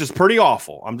 which is pretty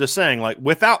awful. I'm just saying, like,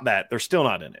 without that, they're still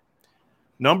not in it.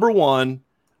 Number one,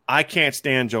 I can't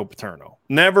stand Joe Paterno.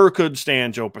 Never could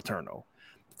stand Joe Paterno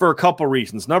for a couple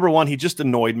reasons. Number one, he just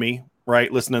annoyed me,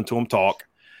 right, listening to him talk.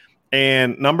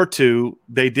 And number two,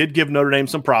 they did give Notre Dame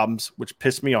some problems, which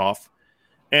pissed me off.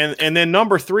 And then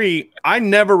number three, I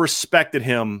never respected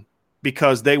him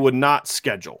because they would not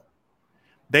schedule.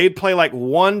 They'd play like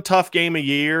one tough game a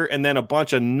year and then a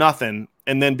bunch of nothing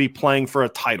and then be playing for a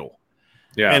title.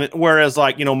 Yeah. And whereas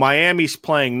Miami's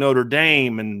playing Notre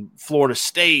Dame and Florida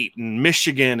State and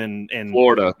Michigan and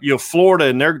Florida, Florida,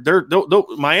 and they're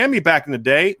Miami back in the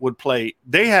day would play.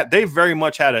 They very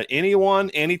much had a anyone,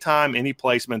 anytime, any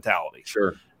place mentality.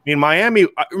 Sure. I mean, Miami,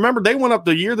 remember they went up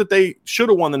the year that they should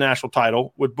have won the national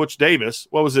title with Butch Davis.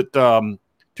 What was it?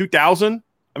 2000.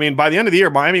 I mean, by the end of the year,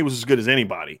 Miami was as good as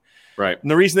anybody. Right. And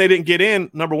the reason they didn't get in,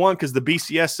 number one, because the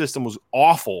BCS system was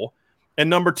awful. And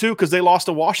number two, because they lost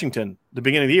to Washington the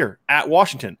beginning of the year at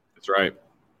Washington. That's right.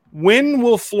 When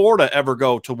will Florida ever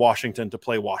go to Washington to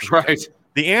play Washington? Right.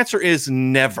 The answer is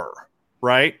never,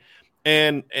 right?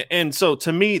 And so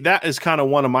to me, that is kind of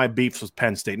one of my beefs with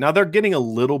Penn State. Now, they're getting a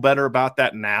little better about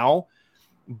that now,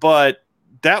 but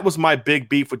that was my big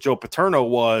beef with Joe Paterno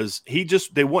was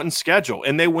they wouldn't schedule.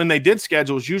 And when they did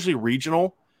schedule, it was usually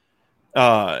regional,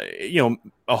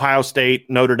 Ohio State,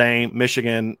 Notre Dame,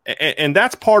 Michigan. And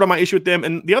that's part of my issue with them.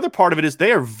 And the other part of it is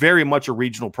they are very much a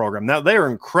regional program. Now, they are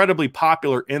incredibly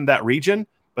popular in that region,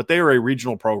 but they are a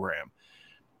regional program.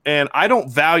 And I don't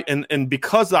value, and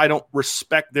because I don't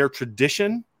respect their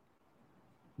tradition,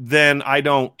 then I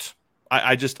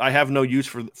have no use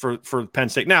for Penn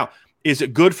State. Now, is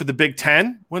it good for the Big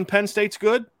Ten when Penn State's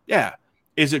good? Yeah.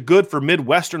 Is it good for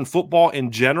Midwestern football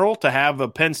in general to have a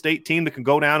Penn State team that can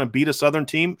go down and beat a Southern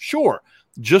team? Sure.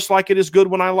 Just like it is good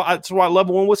that's why I love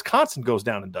when Wisconsin goes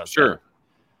down and does sure. that.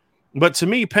 But to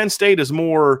me, Penn State is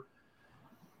more,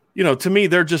 to me,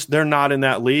 they're not in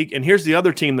that league. And here's the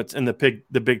other team that's in the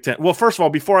Big Ten. Well, first of all,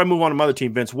 before I move on to my other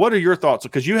team, Vince, what are your thoughts?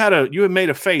 Because you had made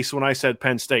a face when I said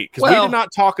Penn State, because we did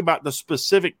not talk about the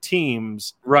specific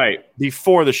teams right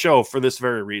before the show for this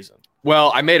very reason.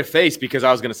 Well, I made a face because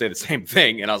I was going to say the same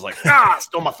thing, and I was like,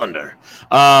 stole my thunder.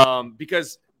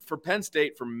 Because for Penn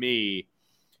State, for me,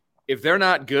 if they're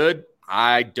not good,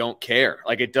 I don't care.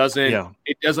 Like it doesn't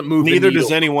move. Neither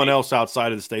does anyone else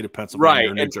outside of the state of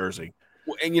Pennsylvania or New Jersey.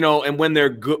 And and when they're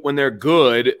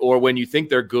good, or when you think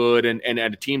they're good, and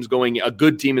a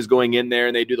good team is going in there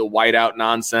and they do the whiteout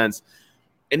nonsense,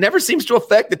 it never seems to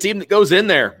affect the team that goes in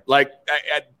there. Like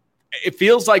it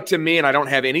feels like to me, and I don't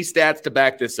have any stats to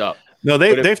back this up. No,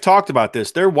 they've talked about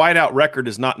this. Their whiteout record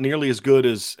is not nearly as good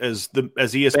as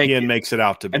ESPN makes it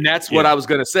out to be. And that's what I was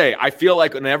going to say. I feel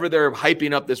like whenever they're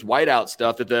hyping up this whiteout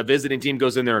stuff, that the visiting team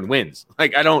goes in there and wins.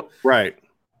 Like I don't right.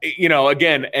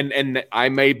 Again, and I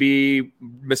may be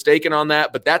mistaken on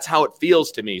that, but that's how it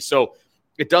feels to me. So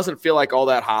it doesn't feel like all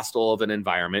that hostile of an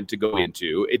environment to go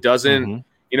into. It doesn't,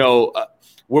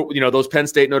 those Penn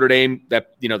State, Notre Dame,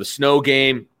 that, the snow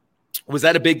game. Was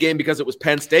that a big game because it was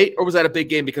Penn State, or was that a big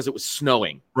game because it was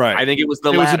snowing? Right. I think it was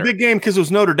the latter. It was a big game because it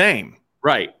was Notre Dame.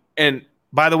 Right. And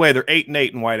by the way, they're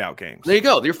 8-8 in whiteout games. There you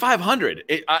go. You're 500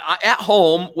 at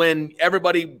home when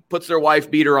everybody puts their wife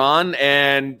beater on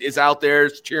and is out there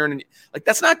cheering. Like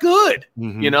that's not good,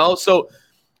 So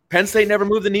Penn State never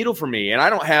moved the needle for me, and I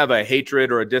don't have a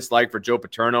hatred or a dislike for Joe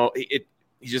Paterno.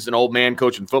 He's just an old man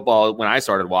coaching football when I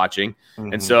started watching.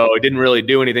 And so it didn't really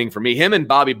do anything for me. Him and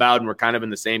Bobby Bowden were kind of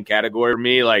in the same category for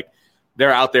me. Like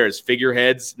they're out there as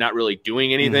figureheads, not really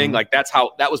doing anything. Like that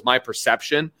was my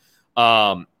perception.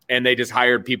 And they just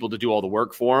hired people to do all the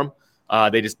work for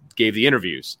them. They just gave the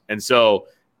interviews. And so,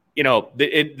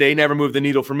 they never moved the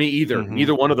needle for me either.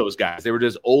 Neither one of those guys. They were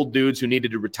just old dudes who needed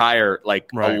to retire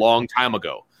a long time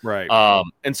ago. Right.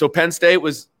 And so Penn State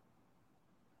was,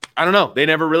 I don't know. They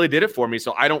never really did it for me.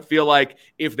 So I don't feel like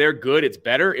if they're good, it's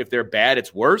better. If they're bad,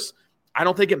 it's worse. I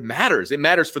don't think it matters. It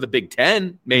matters for the Big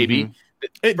Ten, maybe.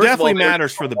 It definitely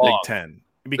matters for the Big Ten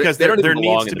because there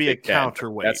needs to be a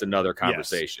counterweight. That's another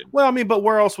conversation. Yes. Well, I mean, but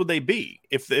where else would they be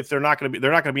if they're not going to be?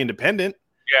 They're not going to be independent.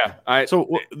 Yeah.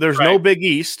 So there's no Big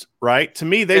East, right? To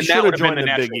me, they should have joined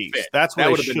the Big East. That's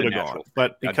where they should have gone.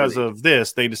 But because of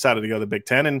this, they decided to go to the Big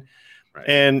Ten,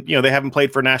 and they haven't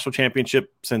played for a national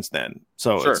championship since then.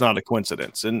 So it's not a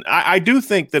coincidence. And I do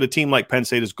think that a team like Penn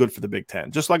State is good for the Big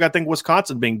Ten, just like I think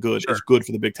Wisconsin being good is good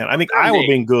for the Big Ten. I think Iowa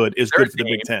being good is good for the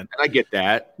Big Ten. And I get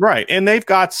that. Right. And they've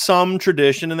got some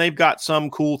tradition and they've got some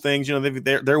cool things.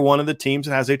 They're one of the teams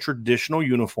that has a traditional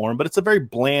uniform, but it's a very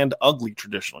bland, ugly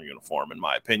traditional uniform, in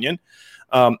my opinion.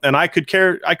 And I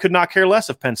could not care less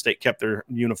if Penn State kept their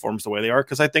uniforms the way they are,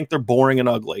 because I think they're boring and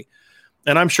ugly.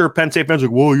 And I'm sure Penn State fans are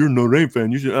like, well, you're a Notre Dame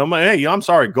fan. I'm like, hey, I'm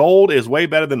sorry. Gold is way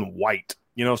better than white.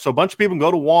 So a bunch of people can go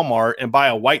to Walmart and buy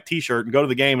a white T-shirt and go to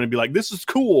the game and be like, this is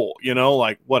cool.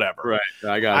 Like whatever.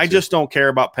 Right. I just don't care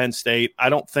about Penn State. I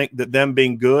don't think that them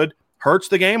being good hurts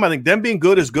the game. I think them being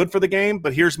good is good for the game.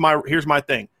 But here's my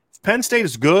thing. If Penn State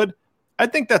is good, I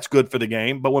think that's good for the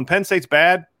game. But when Penn State's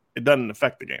bad, it doesn't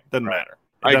affect the game. It doesn't matter.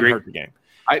 It doesn't hurt the game.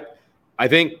 I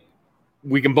think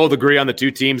we can both agree on the two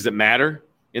teams that matter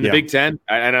in the Big Ten.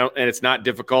 I know, and it's not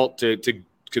difficult to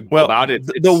go about it.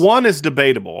 The one is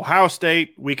debatable. Ohio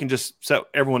State, we can just set,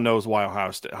 everyone knows why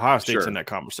Ohio State's in that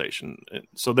conversation.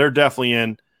 So they're definitely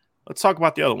in. Let's talk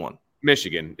about the other one.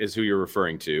 Michigan is who you're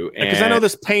referring to. Because I know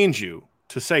this pains you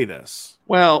to say this.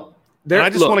 Well, I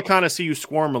just want to kind of see you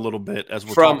squirm a little bit as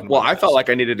we're talking about I felt like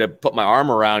I needed to put my arm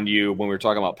around you when we were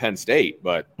talking about Penn State.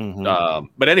 But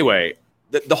anyway,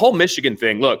 the whole Michigan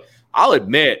thing, look, I'll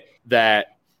admit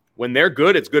that when they're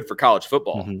good, it's good for college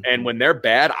football. Mm-hmm. And when they're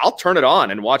bad, I'll turn it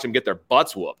on and watch them get their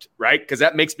butts whooped, right? Because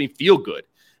that makes me feel good.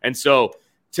 And so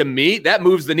to me, that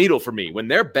moves the needle for me. When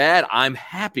they're bad, I'm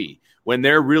happy. When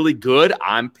they're really good,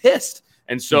 I'm pissed.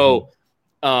 And so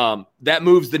that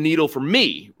moves the needle for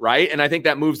me, right? And I think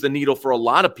that moves the needle for a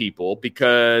lot of people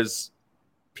because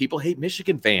people hate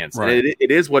Michigan fans. Right. And it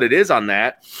is what it is on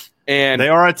that. And they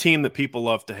are a team that people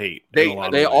love to hate. They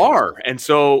are. And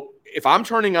so if I'm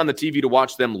turning on the TV to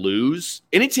watch them lose,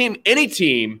 any team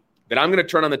that I'm going to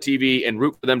turn on the TV and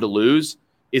root for them to lose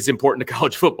is important to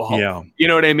college football. Yeah. You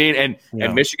know what I mean?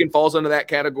 And Michigan falls under that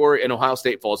category, and Ohio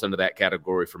State falls under that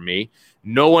category for me.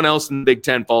 No one else in the Big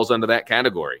Ten falls under that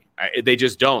category. They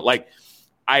just don't. Like,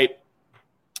 I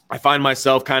find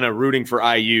myself kind of rooting for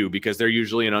IU because they're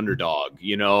usually an underdog.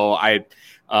 You know,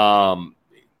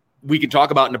 we can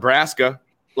talk about Nebraska.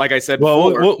 Like I said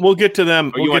before. We'll get to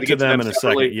them. We'll get to them in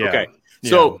separately? a second. Yeah. Okay.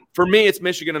 So for me, it's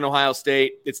Michigan and Ohio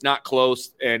State. It's not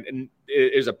close, and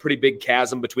there's a pretty big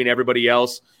chasm between everybody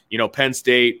else. You know, Penn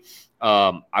State.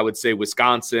 I would say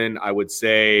Wisconsin. I would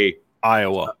say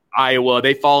Iowa.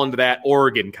 They fall into that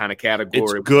Oregon kind of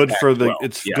category. It's good for the.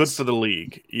 It's good for the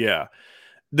league. Yeah.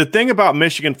 The thing about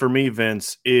Michigan for me,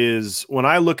 Vince, is when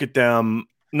I look at them,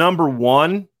 number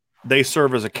one, they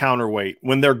serve as a counterweight.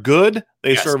 When they're good,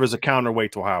 they serve as a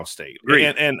counterweight to Ohio State.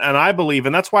 And I believe,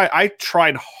 and that's why I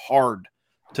tried hard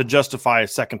to justify a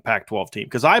second Pac-12 team,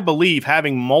 because I believe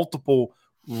having multiple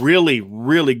really,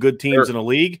 really good teams in a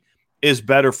league is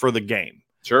better for the game.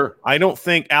 Sure. I don't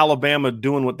think Alabama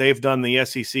doing what they've done in the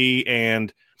SEC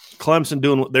and Clemson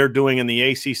doing what they're doing in the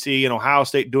ACC and Ohio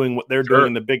State doing what they're doing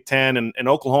in the Big Ten and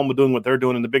Oklahoma doing what they're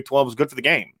doing in the Big 12 is good for the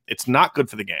game. It's not good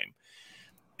for the game.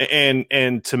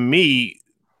 And to me,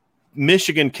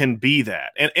 Michigan can be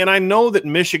that. And I know that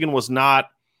Michigan was not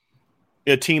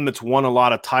a team that's won a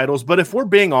lot of titles, but if we're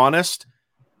being honest,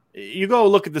 you go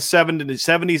look at the 70s,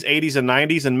 80s, and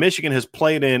 90s, and Michigan has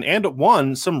played in and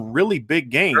won some really big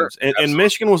games. Sure, and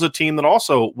Michigan was a team that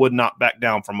also would not back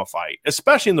down from a fight,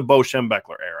 especially in the Bo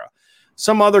Schembechler era.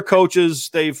 Some other coaches,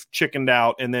 they've chickened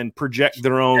out and then project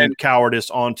their own cowardice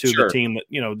onto the team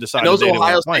that, decided. And those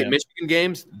Ohio State Michigan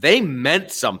games, they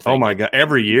meant something. Oh my God.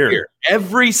 Every year.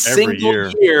 Every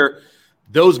single year,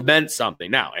 those meant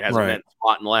something. Now, it hasn't meant a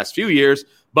lot in the last few years,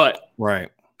 but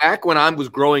back when I was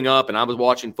growing up and I was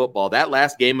watching football, that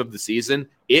last game of the season,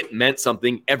 it meant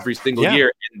something every single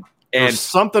year. And there's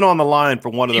something on the line for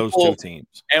one of those two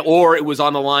teams. Or it was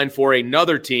on the line for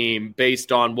another team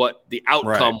based on what the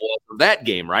outcome was of that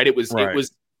game, right? It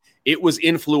was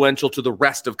influential to the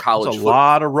rest of college football. A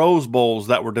lot of Rose Bowls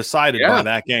that were decided by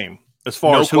that game as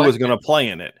far as who was going to play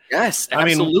in it. Yes,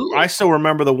 absolutely. I mean, I still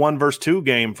remember the 1-2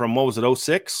 game from,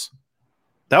 06?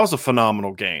 That was a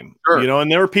phenomenal game. Sure.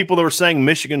 And there were people that were saying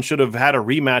Michigan should have had a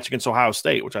rematch against Ohio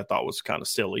State, which I thought was kind of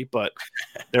silly, but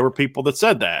there were people that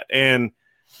said that. And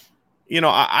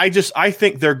I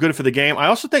think they're good for the game. I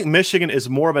also think Michigan is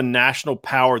more of a national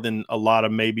power than a lot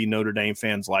of maybe Notre Dame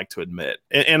fans like to admit.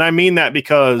 And I mean that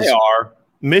because they are.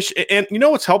 And you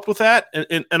know what's helped with that?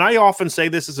 And I often say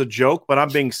this as a joke, but I'm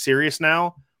being serious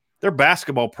now. Their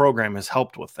basketball program has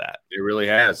helped with that. It really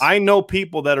has. I know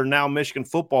people that are now Michigan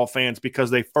football fans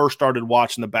because they first started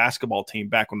watching the basketball team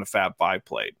back when the Fab Five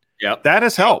played. Yep. That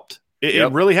has helped.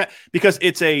 It really has, because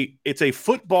it's a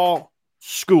football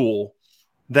school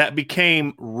that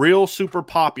became real super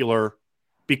popular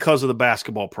because of the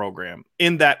basketball program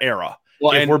in that era.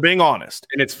 Well, if we're being honest,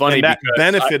 and it's funny that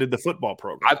benefited the football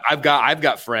program. I've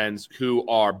got friends who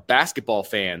are basketball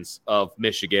fans of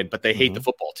Michigan, but they hate the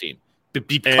football team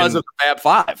because of the Fab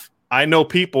Five. I know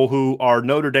people who are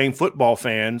Notre Dame football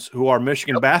fans who are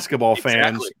Michigan basketball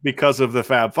fans because of the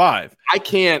Fab Five. I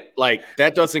can't,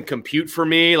 that doesn't compute for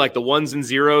me. Like the ones and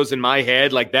zeros in my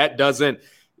head, that doesn't.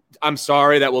 I'm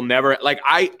sorry, that will never.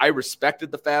 I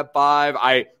respected the Fab Five.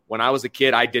 When I was a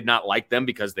kid, I did not like them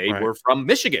because they were from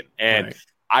Michigan, and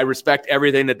I respect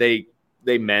everything that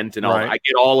they meant and all. I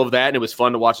get all of that, and it was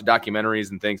fun to watch the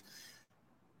documentaries and things.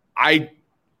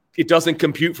 It doesn't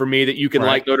compute for me that you can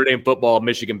like Notre Dame football,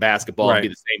 Michigan basketball, and be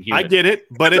the same human. I get it,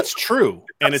 but it's true,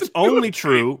 and it's only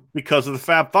true because of the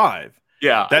Fab Five.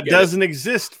 Yeah, that doesn't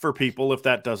exist for people if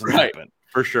that doesn't happen.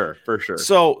 For sure.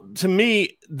 So to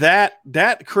me, that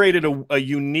created a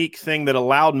unique thing that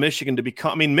allowed Michigan to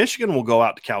become. I mean, Michigan will go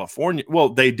out to California. Well,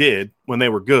 they did when they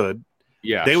were good.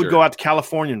 Yeah, they would go out to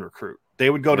California and recruit. They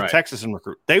would go to Texas and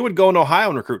recruit. They would go into Ohio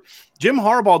and recruit. Jim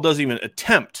Harbaugh doesn't even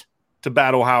attempt to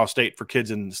battle Ohio State for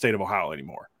kids in the state of Ohio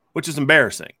anymore, which is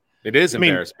embarrassing. It is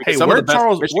embarrassing. Hey, where's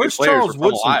Charles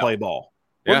Woodson play ball?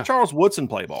 Where did Charles Woodson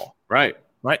play ball? Right.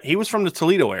 He was from the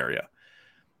Toledo area.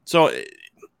 So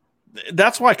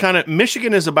that's why kind of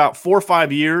Michigan is about 4 or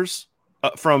 5 years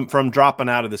from dropping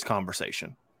out of this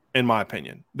conversation, in my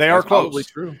opinion. They are close. Probably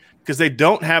true. Because they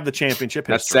don't have the championship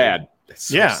history. That's sad. That's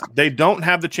so sad. They don't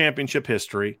have the championship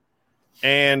history,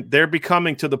 and they're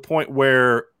becoming to the point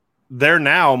where they're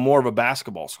now more of a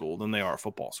basketball school than they are a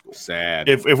football school. Sad.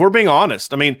 If we're being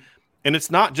honest. I mean, and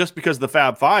it's not just because of the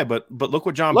Fab Five, but look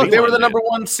what John Beilein they were the did. number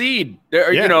 1 seed.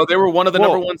 You know, they were one of the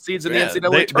number 1 seeds in the NCAA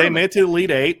tournament. They made it to the Elite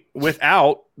Eight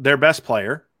without their best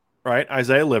player, right,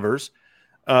 Isaiah Livers.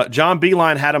 John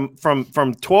Beilein had him from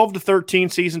 12 to 13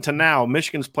 season to now.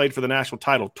 Michigan's played for the national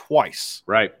title twice,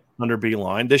 right, under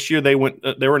Beilein. This year they were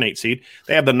an 8 seed.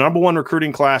 They have the number 1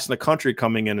 recruiting class in the country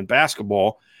coming in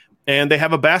basketball, and they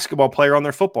have a basketball player on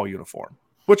their football uniform,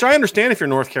 which I understand if you're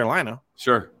North Carolina.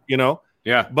 Sure, you know.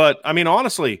 Yeah, but I mean,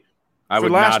 honestly, for the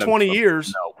last 20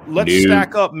 years, let's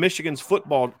stack up Michigan's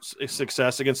football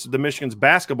success against the Michigan's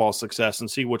basketball success and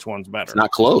see which one's better. It's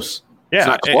not close. Yeah, it's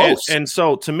not close. And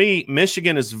so to me,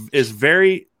 Michigan is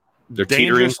very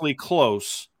dangerously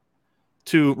close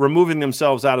to removing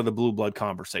themselves out of the blue blood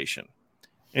conversation.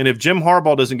 And if Jim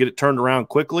Harbaugh doesn't get it turned around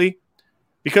quickly,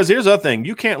 because here's the other thing,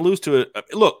 you can't lose to it.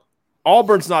 Look,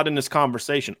 Auburn's not in this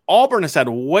conversation. Auburn has had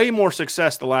way more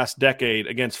success the last decade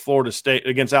against Florida State,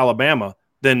 against Alabama,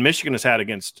 than Michigan has had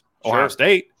against Ohio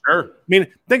State. Sure. I mean,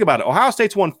 think about it. Ohio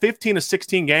State's won 15 of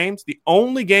 16 games. The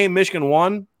only game Michigan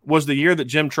won was the year that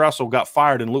Jim Tressel got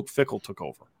fired and Luke Fickell took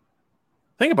over.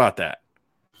 Think about that.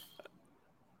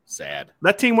 Sad.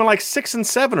 That team went like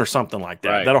 6-7 or something like that.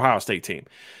 Right. That Ohio State team.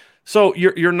 So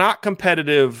you're not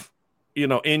competitive. You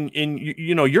know,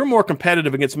 you're more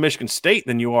competitive against Michigan State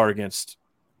than you are against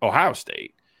Ohio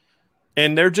State.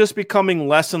 And they're just becoming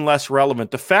less and less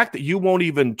relevant. The fact that you won't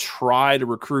even try to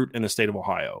recruit in the state of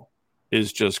Ohio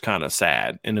is just kind of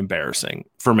sad and embarrassing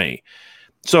for me.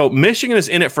 So Michigan is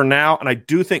in it for now, and I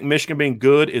do think Michigan being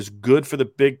good is good for the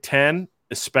Big Ten,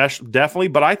 especially definitely.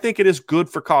 But I think it is good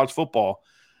for college football.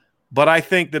 But I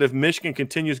think that if Michigan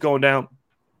continues going down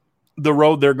the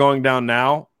road they're going down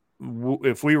now,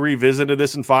 if we revisited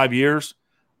this in 5 years,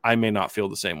 I may not feel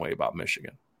the same way about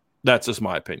Michigan. That's just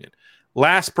my opinion.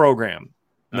 Last program,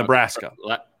 Nebraska.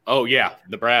 Oh, yeah,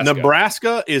 Nebraska.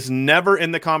 Nebraska is never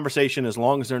in the conversation as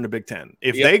long as they're in the Big Ten.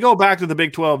 If they go back to the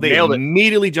Big 12, they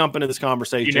immediately jump into this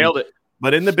conversation. You nailed it.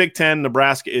 But in the Big Ten,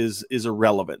 Nebraska is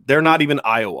irrelevant. They're not even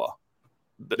Iowa.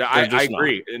 I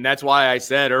agree. And that's why I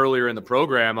said earlier in the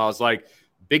program, I was like,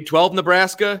 Big 12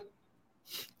 Nebraska,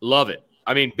 love it.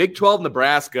 I mean, Big 12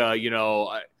 Nebraska, you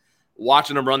know,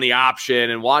 watching them run the option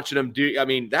and watching them do, I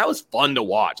mean, that was fun to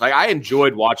watch. Like, I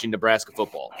enjoyed watching Nebraska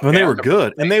football. Well, they were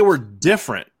good, and they were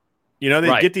different. You know,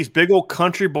 they get these big old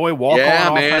country boy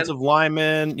walk-on offensive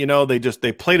linemen. You know, they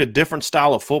played a different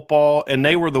style of football, and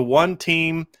they were the one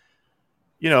team,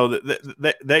 you know,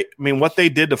 I mean, what they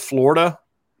did to Florida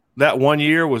that one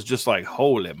year was just like,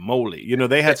 holy moly. You know,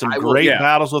 they had some great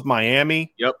battles with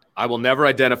Miami. Yep. I will never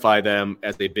identify them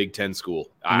as a Big Ten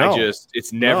school.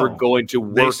 It's never going to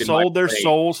work. They sold their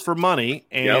souls for money,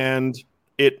 and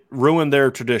it ruined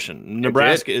their tradition.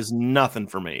 Nebraska is nothing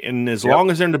for me. And as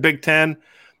long as they're in the Big Ten,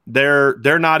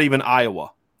 they're not even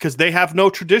Iowa, because they have no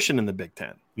tradition in the Big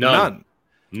Ten. None.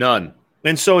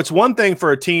 And so it's one thing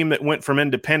for a team that went from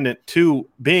independent to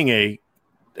being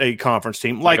a conference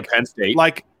team, like Penn State,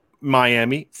 like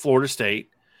Miami, Florida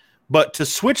State, but to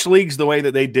switch leagues the way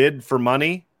that they did for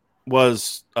money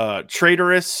was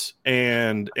traitorous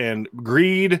and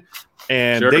greed,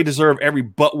 and they deserve every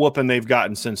butt whooping they've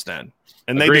gotten since then.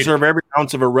 And they deserve every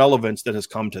ounce of irrelevance that has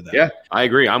come to them. Yeah, I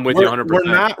agree. I'm with you 100%. We're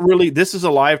not really – this is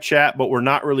a live chat, but we're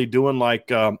not really doing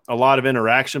like a lot of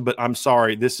interaction. But I'm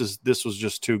sorry, this was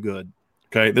just too good.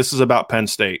 Okay, this is about Penn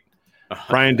State.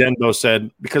 Brian Denbo said,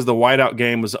 because the whiteout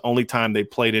game was the only time they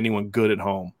played anyone good at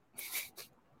home.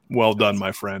 Well done,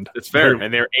 my friend. It's fair,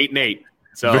 and they're 8-8.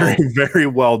 So very, very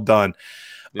well done.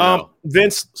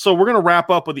 Vince, so we're going to wrap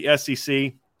up with the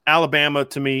SEC. Alabama,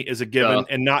 to me, is a given,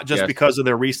 and not just because of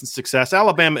their recent success.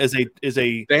 Alabama is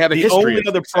they have the only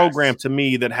other program to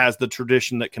me that has the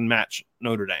tradition that can match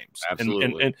Notre Dame's.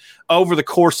 Absolutely. And over the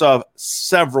course of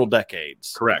several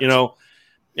decades. Correct. You know,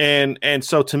 and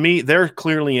so to me, they're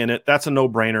clearly in it. That's a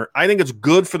no-brainer. I think it's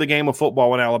good for the game of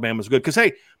football when Alabama's good, because,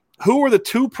 hey, who were the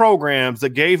two programs that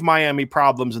gave Miami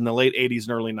problems in the late 80s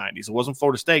and early 90s? It wasn't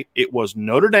Florida State. It was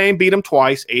Notre Dame beat them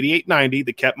twice, 88-90,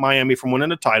 that kept Miami from winning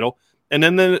the title. And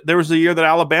then there was the year that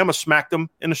Alabama smacked them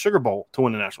in the Sugar Bowl to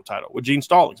win the national title with Gene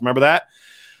Stallings. Remember that?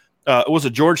 It was a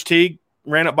George Teague,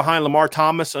 ran up behind Lamar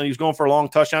Thomas, and he was going for a long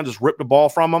touchdown, just ripped the ball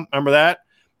from him. Remember that?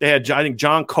 They had, I think,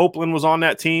 John Copeland was on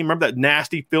that team. Remember that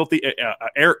nasty, filthy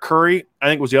Eric Curry, I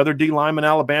think, was the other D lineman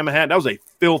Alabama had. That was a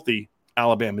filthy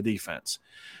Alabama defense.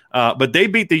 But they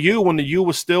beat the U when the U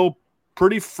was still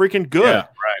pretty freaking good. Yeah, right.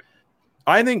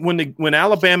 I think when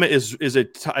Alabama is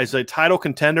a title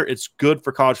contender, it's good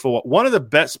for college football. One of the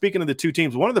best, speaking of the two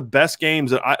teams, one of the best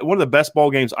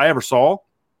bowl games I ever saw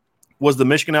was the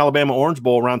Michigan-Alabama Orange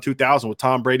Bowl around 2000 with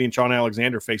Tom Brady and Shaun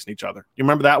Alexander facing each other. You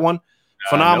remember that one?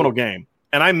 Phenomenal game.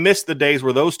 And I miss the days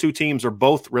where those two teams are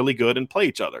both really good and play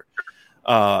each other.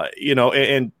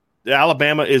 And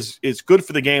Alabama is good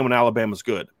for the game when Alabama's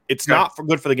good. It's not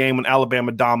good for the game when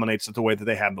Alabama dominates it the way that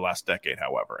they have the last decade,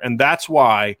 however. And that's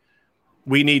why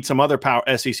we need some other power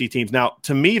SEC teams. Now,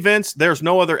 to me, Vince, there's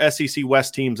no other SEC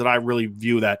West teams that I really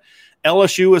view that.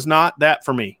 LSU is not that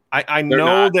for me. I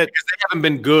know that because they haven't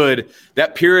been good.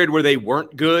 That period where they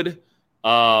weren't good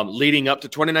leading up to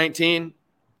 2019,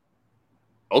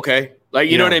 okay. Like,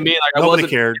 you know what I mean? Like, nobody I wasn't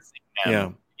cared.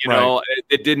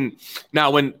 It didn't.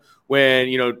 Now, when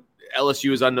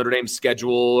LSU is on Notre Dame's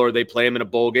schedule or they play them in a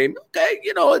bowl game, okay,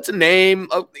 it's a name.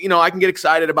 I can get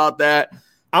excited about that.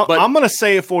 I'm going to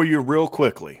say it for you real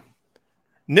quickly.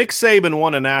 Nick Saban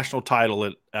won a national title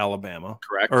at Alabama.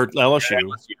 Correct. Or LSU.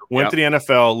 Went to the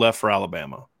NFL, left for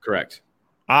Alabama. Correct.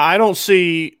 I don't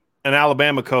see an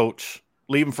Alabama coach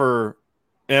leaving for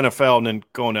NFL and then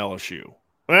going to LSU.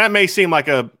 And that may seem like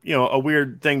a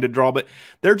weird thing to draw, but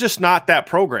they're just not that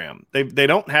program. They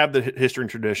don't have the history and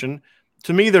tradition.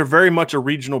 To me, they're very much a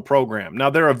regional program. Now,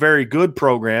 they're a very good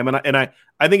program, and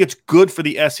I think it's good for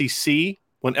the SEC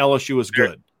when LSU is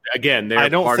good. Again, I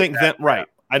don't think that right.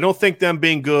 I don't think them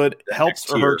being good helps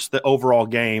or hurts the overall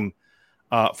game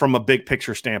from a big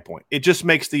picture standpoint. It just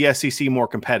makes the SEC more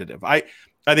competitive. I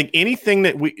think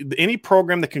any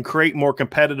program that can create more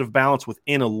competitive balance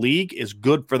within a league is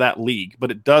good for that league, but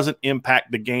it doesn't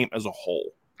impact the game as a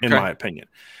whole, in my opinion.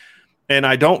 And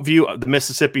I don't view the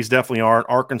Mississippi's definitely aren't.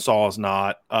 Arkansas is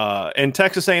not, and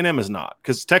Texas A&M is not,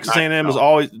 because Texas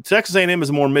A&M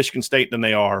is more Michigan State than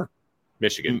they are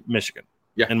Michigan.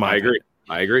 Yeah,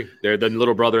 I agree. They're the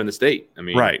little brother in the state. I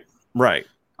mean, right.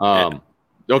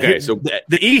 Okay, so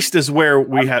the East is where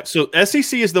we have. So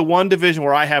SEC is the one division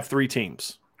where I have three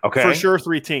teams. Okay, for sure,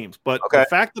 three teams. But the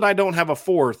fact that I don't have a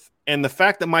fourth, and the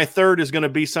fact that my third is going to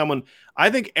be someone, I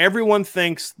think everyone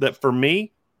thinks that for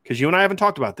me, because you and I haven't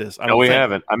talked about this. We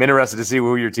haven't. I'm interested to see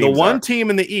who your teams are. The one team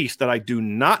in the East that I do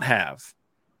not have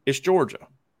is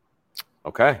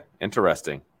Okay,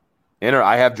 interesting.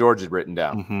 I have Georgia written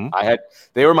down. Mm-hmm.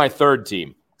 They were my third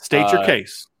team. State your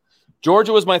case.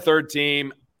 Georgia was my third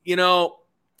team. Don't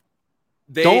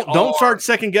start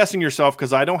second guessing yourself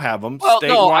because I don't have them.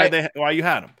 Well, why you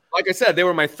had them. Like I said, they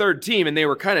were my third team, and they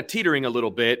were kind of teetering a little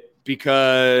bit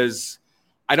because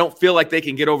I don't feel like they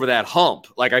can get over that hump.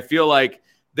 Like, I feel like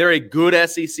they're a good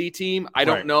SEC team. I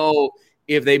don't know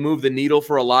if they move the needle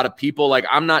for a lot of people. Like,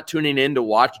 I'm not tuning in to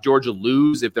watch Georgia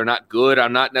lose if they're not good.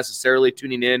 I'm not necessarily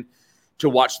tuning in to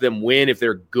watch them win if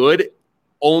they're good.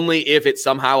 Only if it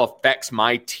somehow affects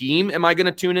my team am I going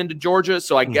to tune into Georgia.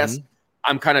 So I guess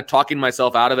I'm kind of talking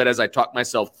myself out of it as I talk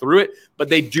myself through it. But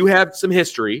they do have some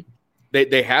history.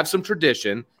 They have some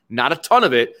tradition, not a ton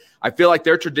of it. I feel like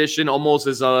their tradition almost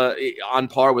is on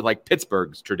par with like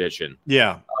Pittsburgh's tradition.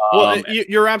 Yeah. Well,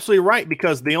 you're absolutely right,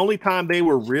 because the only time they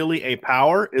were really a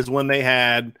power is when they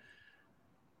had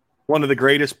one of the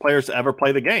greatest players to ever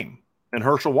play the game, and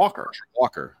Herschel Walker.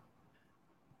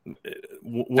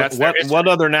 What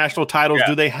other national titles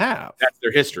do they have? That's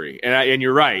their history, and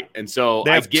you're right. And so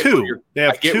they have two. They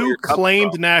have two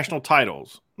claimed national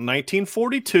titles: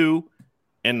 1942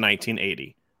 and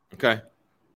 1980. Okay.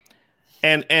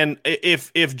 And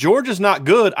if Georgia's not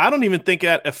good, I don't even think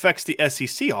that affects the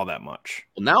SEC all that much.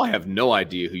 Well, now I have no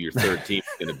idea who your third team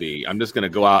is going to be. I'm just going to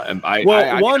go out and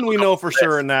one we know for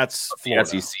sure, and that's Florida.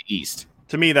 The SEC East.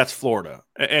 To me, that's Florida,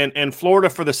 and Florida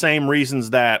for the same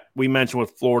reasons that we mentioned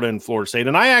with Florida and Florida State.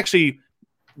 And I actually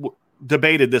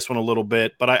debated this one a little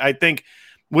bit, but I think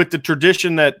with the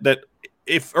tradition that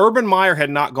if Urban Meyer had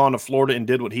not gone to Florida and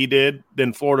did what he did,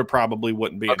 then Florida probably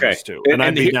wouldn't be in this two, and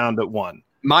I'd be down to one.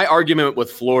 My argument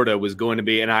with Florida was going to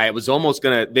be, and I was almost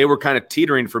going to – they were kind of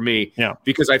teetering for me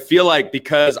because I feel like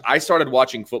because I started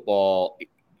watching football,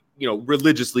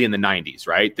 religiously in the 90s,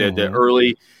 right? The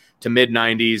early to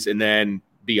mid-90s and then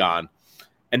beyond.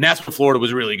 And that's when Florida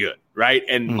was really good, right?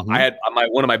 And I had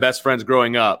one of my best friends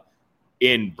growing up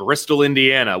in Bristol,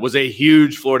 Indiana, was a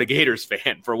huge Florida Gators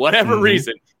fan for whatever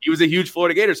reason. He was a huge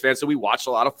Florida Gators fan, so we watched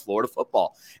a lot of Florida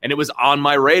football. And it was on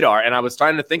my radar, and I was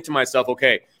trying to think to myself,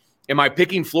 okay, am I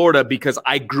picking Florida because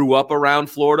I grew up around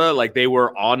Florida, like they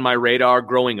were on my radar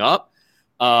growing up,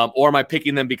 or am I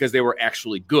picking them because they were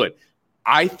actually good?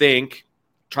 I think,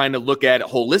 trying to look at it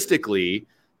holistically,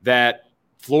 that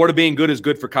Florida being good is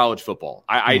good for college football.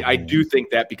 I do think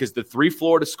that because the 3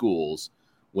 Florida schools,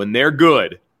 when they're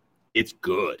good, it's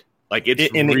good. Like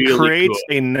it creates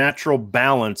good. a natural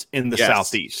balance in the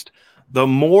Southeast. The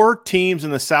more teams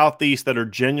in the Southeast that are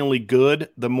genuinely good,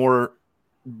 the more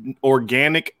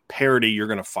organic parity you're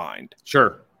going to find.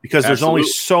 Sure. Because there's only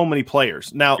so many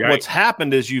players. Now, right. What's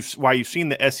happened is why you've seen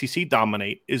the SEC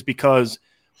dominate is because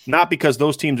not because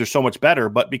those teams are so much better,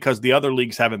 but because the other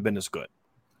leagues haven't been as good.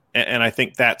 And I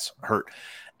think that's hurt.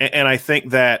 And I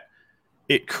think that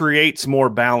it creates more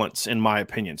balance, in my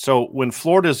opinion. So when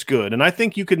Florida's good, and I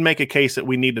think you could make a case that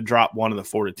we need to drop one of the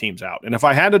Florida teams out. And if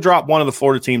I had to drop one of the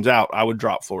Florida teams out, I would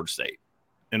drop Florida State,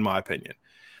 in my opinion.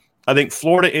 I think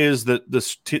Florida is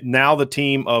now the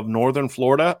team of Northern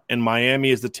Florida, and Miami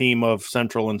is the team of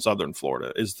Central and Southern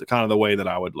Florida, is kind of the way that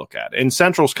I would look at it. And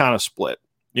Central's kind of split,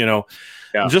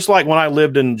 Just like when I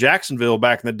lived in Jacksonville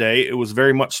back in the day, it was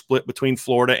very much split between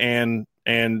Florida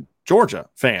and Georgia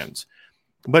fans.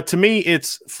 But to me,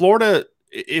 it's Florida.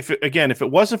 If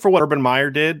it wasn't for what Urban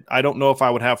Meyer did, I don't know if I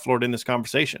would have Florida in this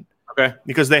conversation. Okay,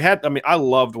 because I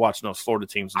loved watching those Florida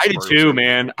teams. I did too,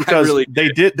 man. Because really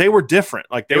they were different.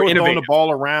 Like they were throwing the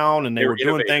ball around and they were doing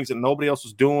innovative. things that nobody else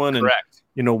was doing. Correct.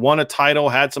 And won a title,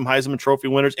 had some Heisman Trophy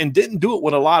winners, and didn't do it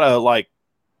with a lot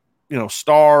of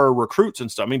star recruits and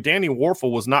stuff. I mean, Danny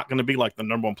Warfel was not going to be like the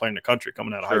number 1 player in the country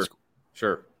coming out of high school.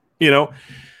 Sure.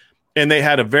 And they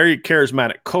had a very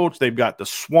charismatic coach. They've got the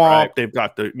Swamp. Right. They've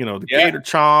got the Gator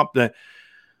Chomp.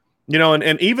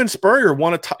 And even Spurrier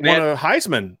won a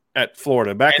Heisman at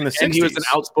Florida back in the 60s. And he was an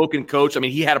outspoken coach. I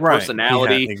mean, he had a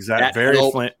personality.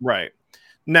 Exactly. Right.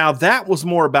 Now, that was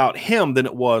more about him than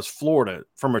it was Florida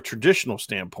from a traditional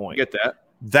standpoint. Get that.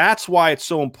 That's why it's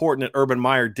so important that Urban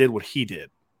Meyer did what he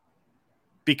did.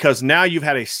 Because now you've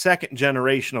had a second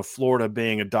generation of Florida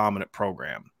being a dominant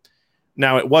program.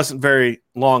 Now, it wasn't very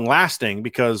long-lasting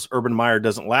because Urban Meyer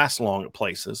doesn't last long at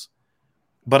places.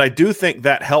 But I do think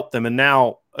that helped them. And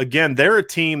now, again, they're a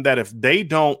team that if they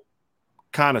don't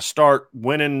kind of start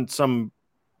winning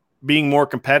being more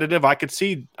competitive, I could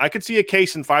see a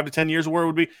case in 5 to 10 years where it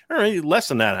would be less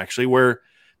than that, actually, where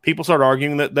people start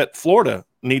arguing that Florida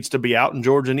needs to be out and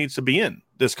Georgia needs to be in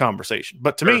this conversation.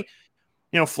 But to me,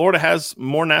 Florida has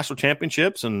more national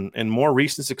championships and more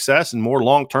recent success and more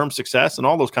long-term success and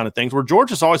all those kind of things, where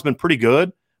Georgia's always been pretty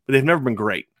good, but they've never been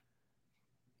great.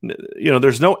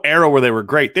 There's no era where they were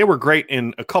great. They were great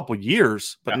in a couple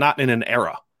years, but not in an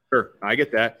era. Sure. I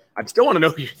get that. I still want to know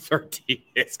who your third team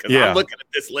is because I'm looking at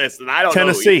this list and I don't know.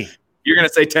 Tennessee. You're going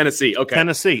to say Tennessee. Okay.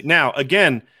 Tennessee. Now,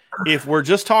 again, if we're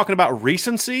just talking about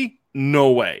recency,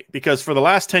 no way. Because for the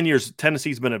last 10 years,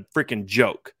 Tennessee's been a freaking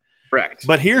joke. Correct.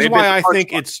 But here's why I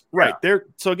think it's right there.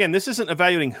 So again, this isn't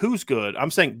evaluating who's good.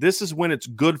 I'm saying this is when it's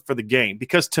good for the game.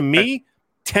 Because to me,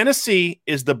 Tennessee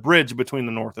is the bridge between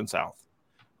the North and South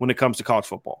when it comes to college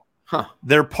football.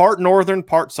 They're part Northern,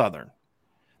 part Southern.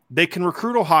 They can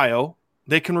recruit Ohio.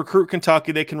 They can recruit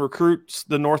Kentucky. They can recruit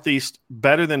the Northeast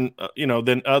better than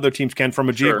than other teams can from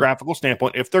a geographical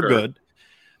standpoint if they're good.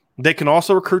 They can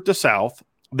also recruit the South.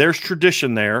 There's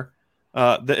tradition there.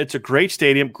 It's a great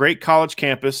stadium, great college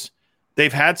campus.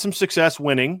 They've had some success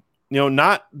winning.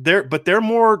 Not there, but they're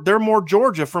more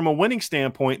Georgia from a winning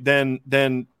standpoint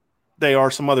than they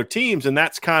are some other teams, and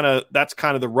that's kind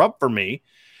of the rub for me.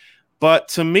 But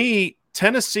to me,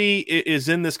 Tennessee is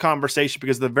in this conversation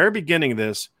because at the very beginning of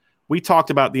this, we talked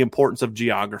about the importance of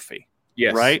geography.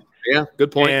 Yes. Right? Yeah,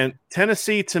 good point. And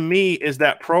Tennessee, to me, is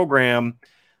that program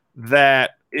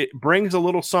that it brings a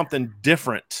little something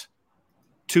different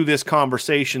to this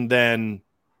conversation than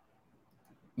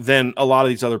a lot of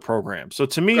these other programs. So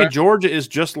to me, Georgia is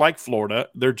just like Florida.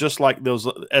 They're just like those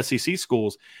SEC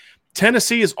schools.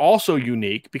 Tennessee is also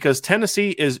unique because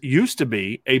Tennessee used to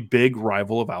be a big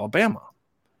rival of Alabama.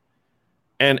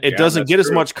 And it doesn't get as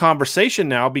much conversation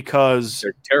now because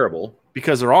they're terrible.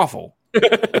 Because they're awful.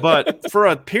 But for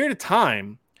a period of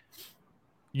time,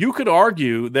 you could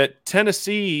argue that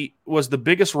Tennessee was the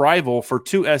biggest rival for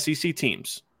 2 SEC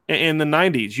teams. In the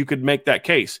 90s, you could make that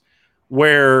case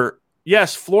where,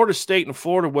 yes, Florida State and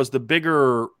Florida was the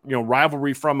bigger,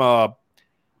 rivalry from I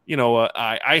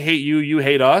hate you, you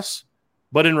hate us.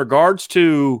 But in regards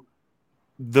to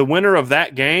the winner of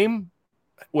that game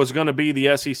was going to be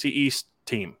the SEC East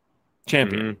team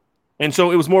champion. Mm-hmm. And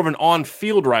so it was more of an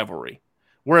on-field rivalry.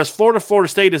 Whereas Florida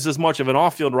State is as much of an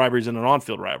off-field rivalry as an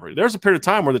on-field rivalry. There's a period of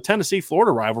time where the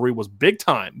Tennessee-Florida rivalry was big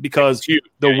time because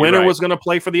the winner was going to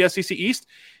play for the SEC East.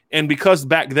 And because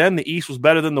back then the East was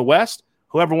better than the West,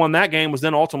 whoever won that game was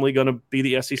then ultimately going to be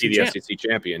the SEC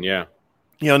champion, yeah.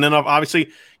 And then obviously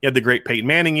you had the great Peyton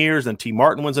Manning years, and T.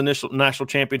 Martin wins the national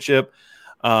championship.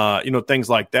 things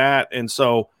like that. And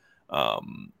so,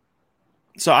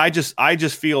 I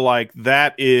just feel like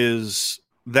that is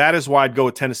why I'd go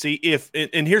with Tennessee.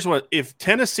 If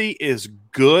Tennessee is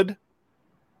good,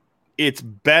 it's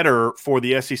better for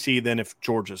the SEC than if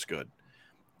Georgia's good.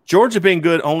 Georgia being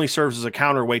good only serves as a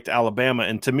counterweight to Alabama,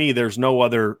 and to me, there's no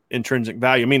other intrinsic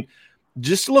value. I mean,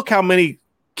 just look how many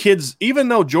kids, even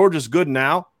though Georgia's good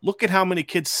now, look at how many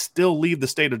kids still leave the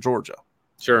state of Georgia.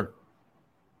 Sure.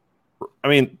 I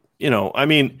mean,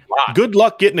 good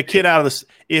luck getting a kid out of this.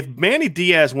 If Manny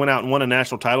Diaz went out and won a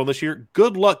national title this year,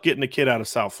 good luck getting a kid out of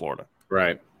South Florida.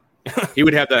 Right. He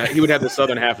would have the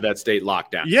southern half of that state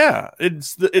locked down. Yeah,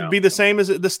 it'd be the same as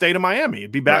the state of Miami.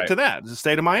 It'd be back to that. It's the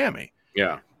state of Miami.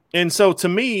 Yeah. And so to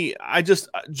me,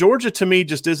 Georgia to me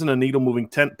just isn't a needle moving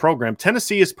program.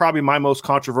 Tennessee is probably my most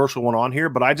controversial one on here,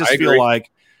 but I feel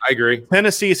like I agree.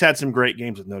 Tennessee has had some great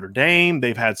games with Notre Dame.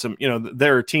 They've had some,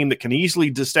 they're a team that can easily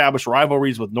establish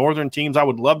rivalries with northern teams. I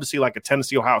would love to see like a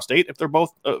Tennessee, Ohio State if they're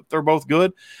both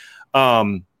good.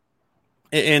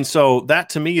 And so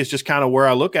that to me is just kind of where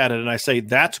I look at it. And I say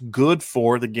that's good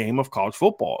for the game of college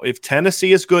football. If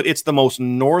Tennessee is good, it's the most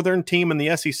northern team in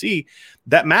the SEC.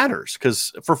 That matters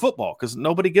for football, because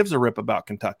nobody gives a rip about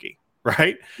Kentucky,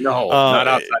 right? No, not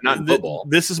outside, not in football.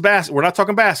 This is basketball. We're not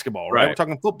talking basketball, right? We're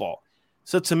talking football.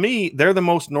 So to me, they're the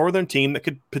most northern team that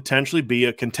could potentially be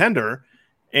a contender.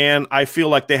 And I feel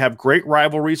like they have great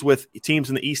rivalries with teams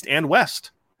in the East and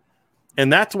West.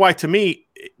 And that's why, to me,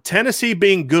 Tennessee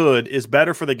being good is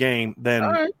better for the game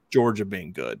than Georgia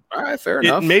being good. All right, fair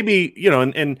enough. Maybe,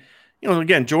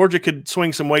 again, Georgia could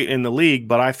swing some weight in the league,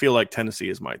 but I feel like Tennessee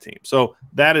is my team. So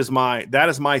that is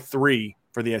my three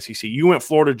for the SEC. You went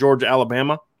Florida, Georgia,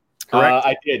 Alabama, correct?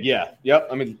 I did, yeah. Yep.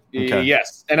 I mean,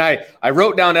 yes. And I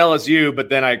wrote down LSU, but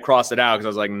then I crossed it out because I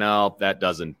was like, no, that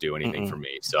doesn't do anything for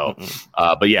me. So,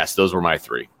 but yes, those were my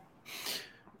three.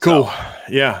 Cool. So.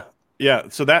 Yeah. Yeah,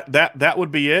 so that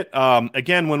would be it.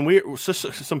 Again, when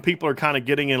some people are kind of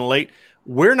getting in late,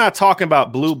 we're not talking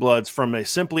about blue bloods from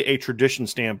simply a tradition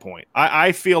standpoint.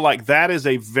 I feel like that is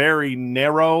a very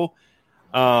narrow,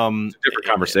 it's a different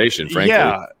conversation, frankly.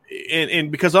 Yeah,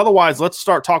 and because otherwise, let's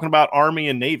start talking about Army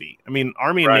and Navy. I mean,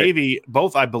 Army and Navy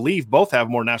I believe both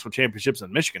have more national championships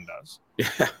than Michigan does.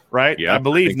 Yeah. Right. Yeah, I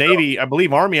believe Navy. So. I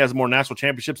believe Army has more national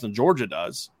championships than Georgia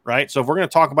does. Right. So if we're going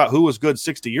to talk about who was good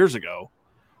 60 years ago.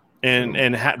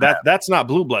 That's not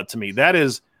blue blood to me.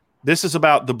 This is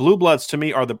about the blue bloods to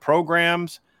me are the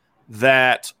programs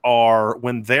that are,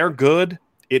 when they're good,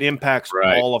 it impacts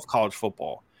all of college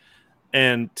football.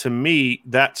 And to me,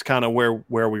 that's kind of where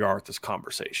we are with this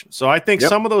conversation. So I think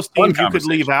some of those teams you could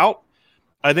leave out.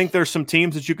 I think there's some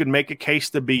teams that you could make a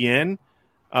case to be in.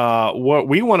 What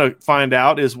we want to find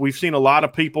out is we've seen a lot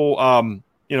of people,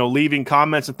 leaving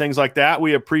comments and things like that.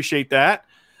 We appreciate that.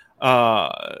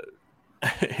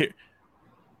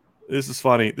 This is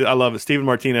funny. I love it. Steven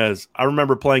Martinez. I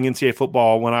remember playing NCAA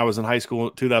football when I was in high school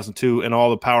in 2002, and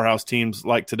all the powerhouse teams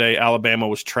like today, Alabama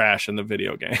was trash in the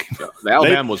video game.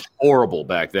 Alabama was horrible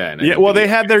back then. Yeah, well, they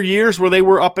had their years where they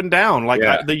were up and down.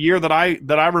 The year that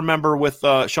I remember with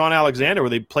Sean Alexander, where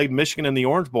they played Michigan in the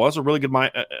Orange Bowl. That was a really good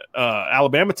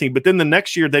Alabama team. But then the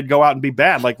next year they'd go out and be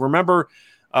bad. Like, remember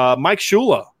Mike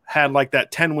Shula had like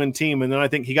that 10-win team, and then I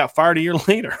think he got fired a year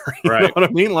later. You know what I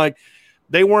mean? Like,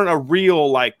 they weren't a real,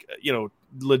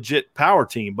 legit power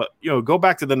team. But, go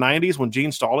back to the 90s when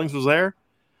Gene Stallings was there.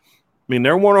 I mean,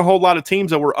 there weren't a whole lot of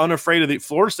teams that were unafraid of the –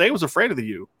 Florida State was afraid of the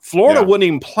U. Florida wouldn't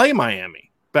even play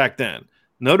Miami back then.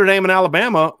 Notre Dame and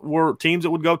Alabama were teams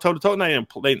that would go toe-to-toe.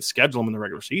 They didn't schedule them in the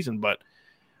regular season, but,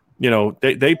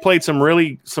 they played some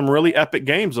really epic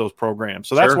games, those programs.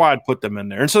 So that's why I'd put them in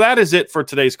there. And so that is it for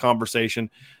today's conversation.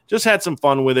 Just had some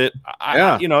fun with it.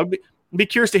 Be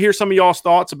curious to hear some of y'all's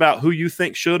thoughts about who you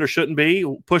think should or shouldn't be.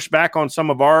 Push back on some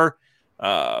of our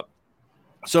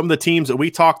some of the teams that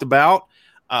we talked about.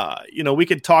 We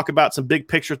could talk about some big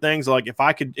picture things, like if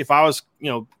I was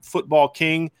football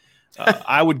king,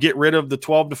 I would get rid of the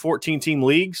 12 to 14 team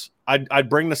leagues. I'd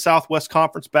bring the Southwest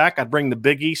Conference back. I'd bring the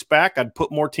Big East back. I'd put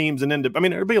more teams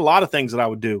there'd be a lot of things that I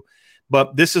would do.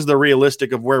 But this is the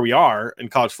realistic of where we are in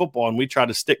college football, and we try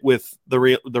to stick with the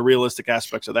realistic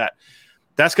aspects of that.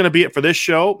 That's going to be it for this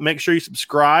show. Make sure you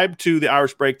subscribe to the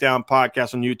Irish Breakdown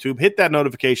podcast on YouTube. Hit that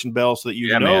notification bell so that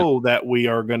you know that we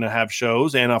are going to have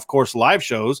shows and, of course, live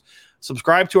shows.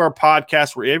 Subscribe to our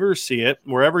podcast wherever you see it,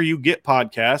 wherever you get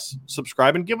podcasts.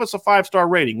 Subscribe and give us a 5-star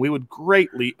rating. We would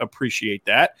greatly appreciate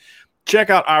that. Check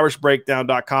out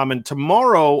irishbreakdown.com. And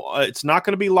tomorrow, it's not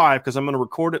going to be live because I'm going to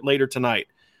record it later tonight.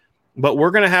 But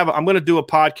I'm going to do a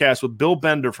podcast with Bill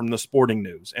Bender from the Sporting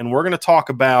News. And we're going to talk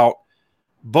about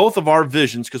both of our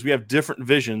visions, because we have different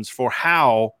visions for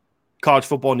how college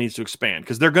football needs to expand,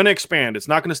 because they're going to expand. It's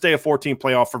not going to stay a 14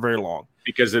 playoff for very long.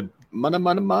 Because of money.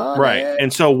 Right.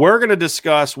 And so we're going to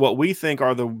discuss what we think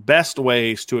are the best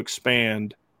ways to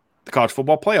expand the college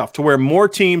football playoff to where more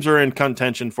teams are in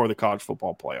contention for the college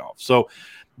football playoff. So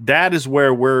that is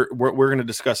where we're going to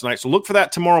discuss tonight. So look for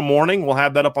that tomorrow morning. We'll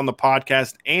have that up on the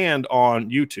podcast and on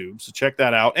YouTube. So check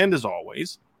that out. And as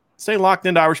always, stay locked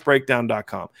into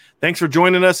IrishBreakdown.com. Thanks for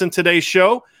joining us in today's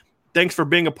show. Thanks for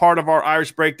being a part of our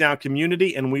Irish Breakdown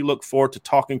community. And we look forward to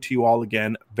talking to you all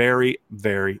again very,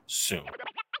 very soon.